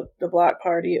did the block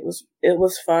party. It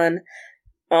was fun.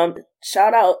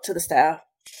 Shout out to the staff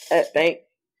at Bank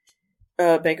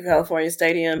of California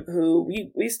Stadium, who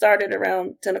we started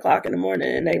around 10 o'clock in the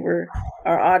morning, and they were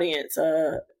our audience,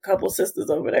 a couple sisters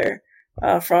over there,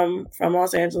 from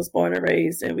Los Angeles, born and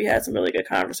raised. And we had some really good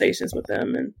conversations with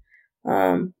them. And,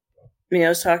 I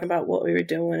was talking about what we were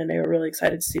doing, and they were really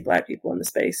excited to see Black people in the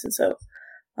space. And so,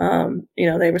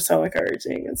 they were so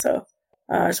encouraging. And so,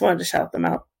 I just wanted to shout them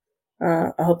out.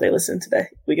 I hope they listen today.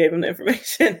 We gave them the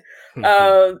information.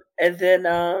 And then,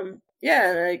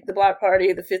 like the block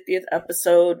party, the 50th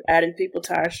episode, adding people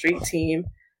to our street team,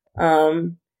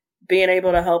 being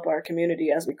able to help our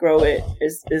community as we grow it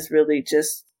is really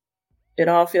just, it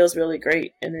all feels really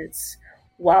great. And it's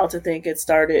wild to think it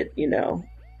started,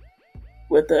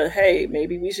 with hey,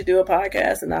 maybe we should do a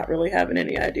podcast, and not really having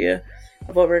any idea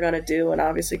of what we're going to do. And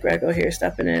obviously Grego here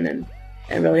stepping in and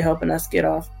really helping us get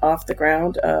off the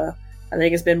ground. I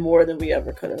think it's been more than we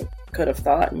ever could have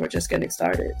thought, and we're just getting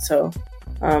started. So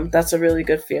that's a really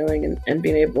good feeling, and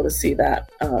being able to see that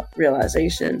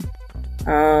realization.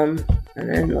 And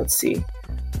then let's see,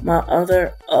 my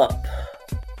other up.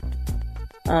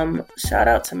 Shout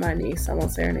out to my niece. I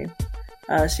won't say her name.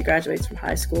 She graduates from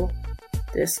high school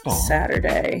this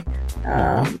Saturday,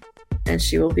 and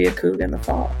she will be a Cougar in the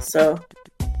fall. So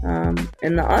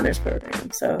in the honors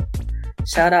program. So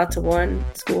shout out to one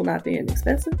school not being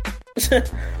expensive.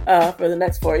 For the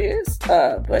next 4 years.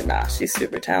 But she's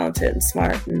super talented and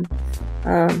smart, and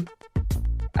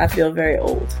I feel very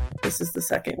old. This is the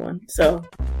second one. So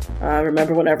I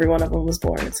remember when every one of them was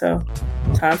born. So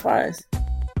time flies.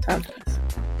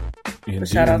 Indeed,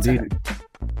 shout out to her.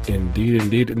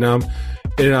 Indeed.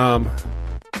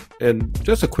 And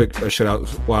just a quick shout out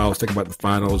while I was thinking about the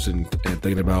finals and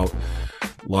thinking about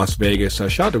Las Vegas.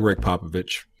 Shout out to Rick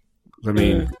Popovich. I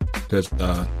mean, because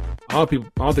I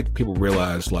don't think people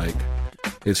realize like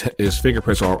his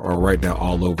fingerprints are right now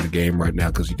all over the game right now,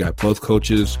 because you got both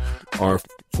coaches are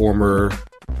former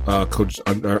coaches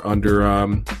under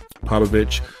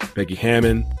Popovich. Becky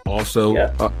Hammond also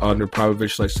under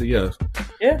Popovich. Like, so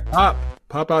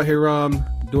pop out here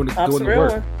doing the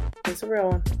work. It's a real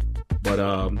one.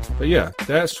 But yeah,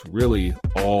 that's really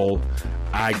all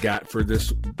I got for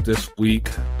this week.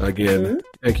 Again,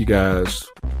 thank you guys,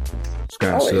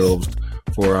 Scott Silves,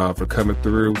 for coming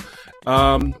through.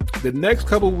 The next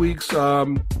couple of weeks,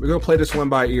 we're gonna play this one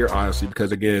by ear, honestly,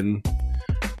 because again,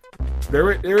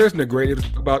 there isn't a great deal to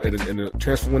talk about, and the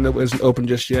transfer window isn't open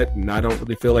just yet, and I don't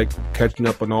really feel like catching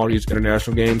up on all these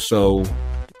international games. So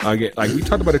Again, like we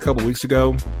talked about a couple weeks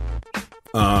ago.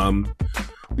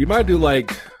 We might do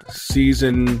like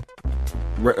season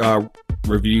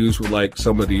reviews with like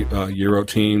some of the Euro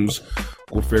teams.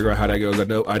 We'll figure out how that goes. I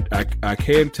know I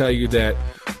can tell you that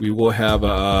we will have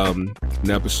an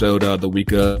episode the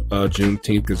week of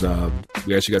Juneteenth because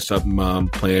we actually got something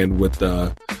planned with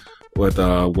our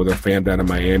fam down in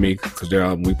Miami because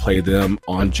we play them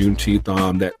on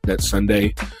Juneteenth that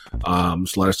Sunday.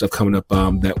 There's a lot of stuff coming up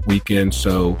that weekend,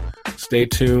 so stay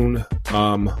tuned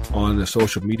on the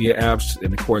social media apps,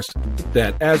 and of course,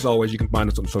 that as always, you can find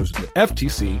us on social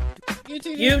FTC,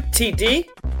 UTD,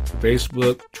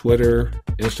 Facebook, Twitter,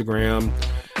 Instagram,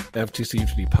 FTC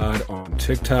UTD Pod on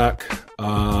TikTok.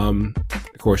 Of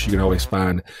course, you can always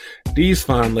find these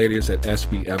fine ladies at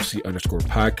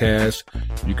SBFC_podcast.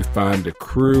 You can find the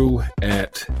crew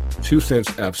at 2 Cents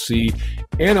FC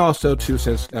and also 2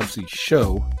 Cents FC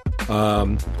Show.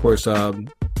 Of course,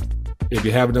 if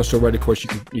you haven't done so already, of course,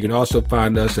 you can also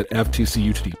find us at FTC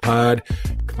UTD Pod.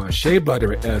 You can find Shea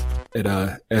Butter at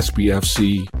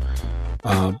SBFC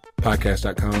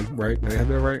podcast.com, right? Did I have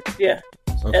that right? Yeah.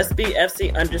 Okay.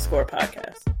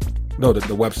 SBFC_podcast. No, the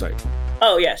website.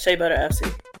 Oh yeah, Shea Butter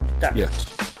FC. Yes.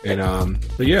 And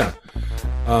but yeah.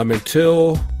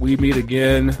 Until we meet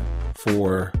again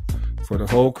for the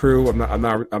whole crew. I'm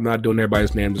not doing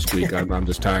everybody's name this week. I'm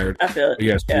just tired. I feel it. But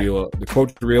yes, the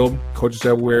coach real coaches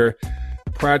everywhere.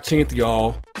 Pride 10th,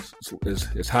 y'all.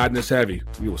 It's hot and it's heavy.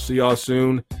 We will see y'all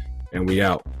soon, and we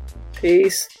out.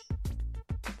 Peace.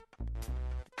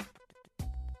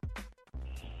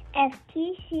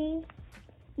 FTC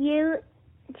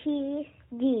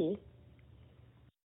UTD.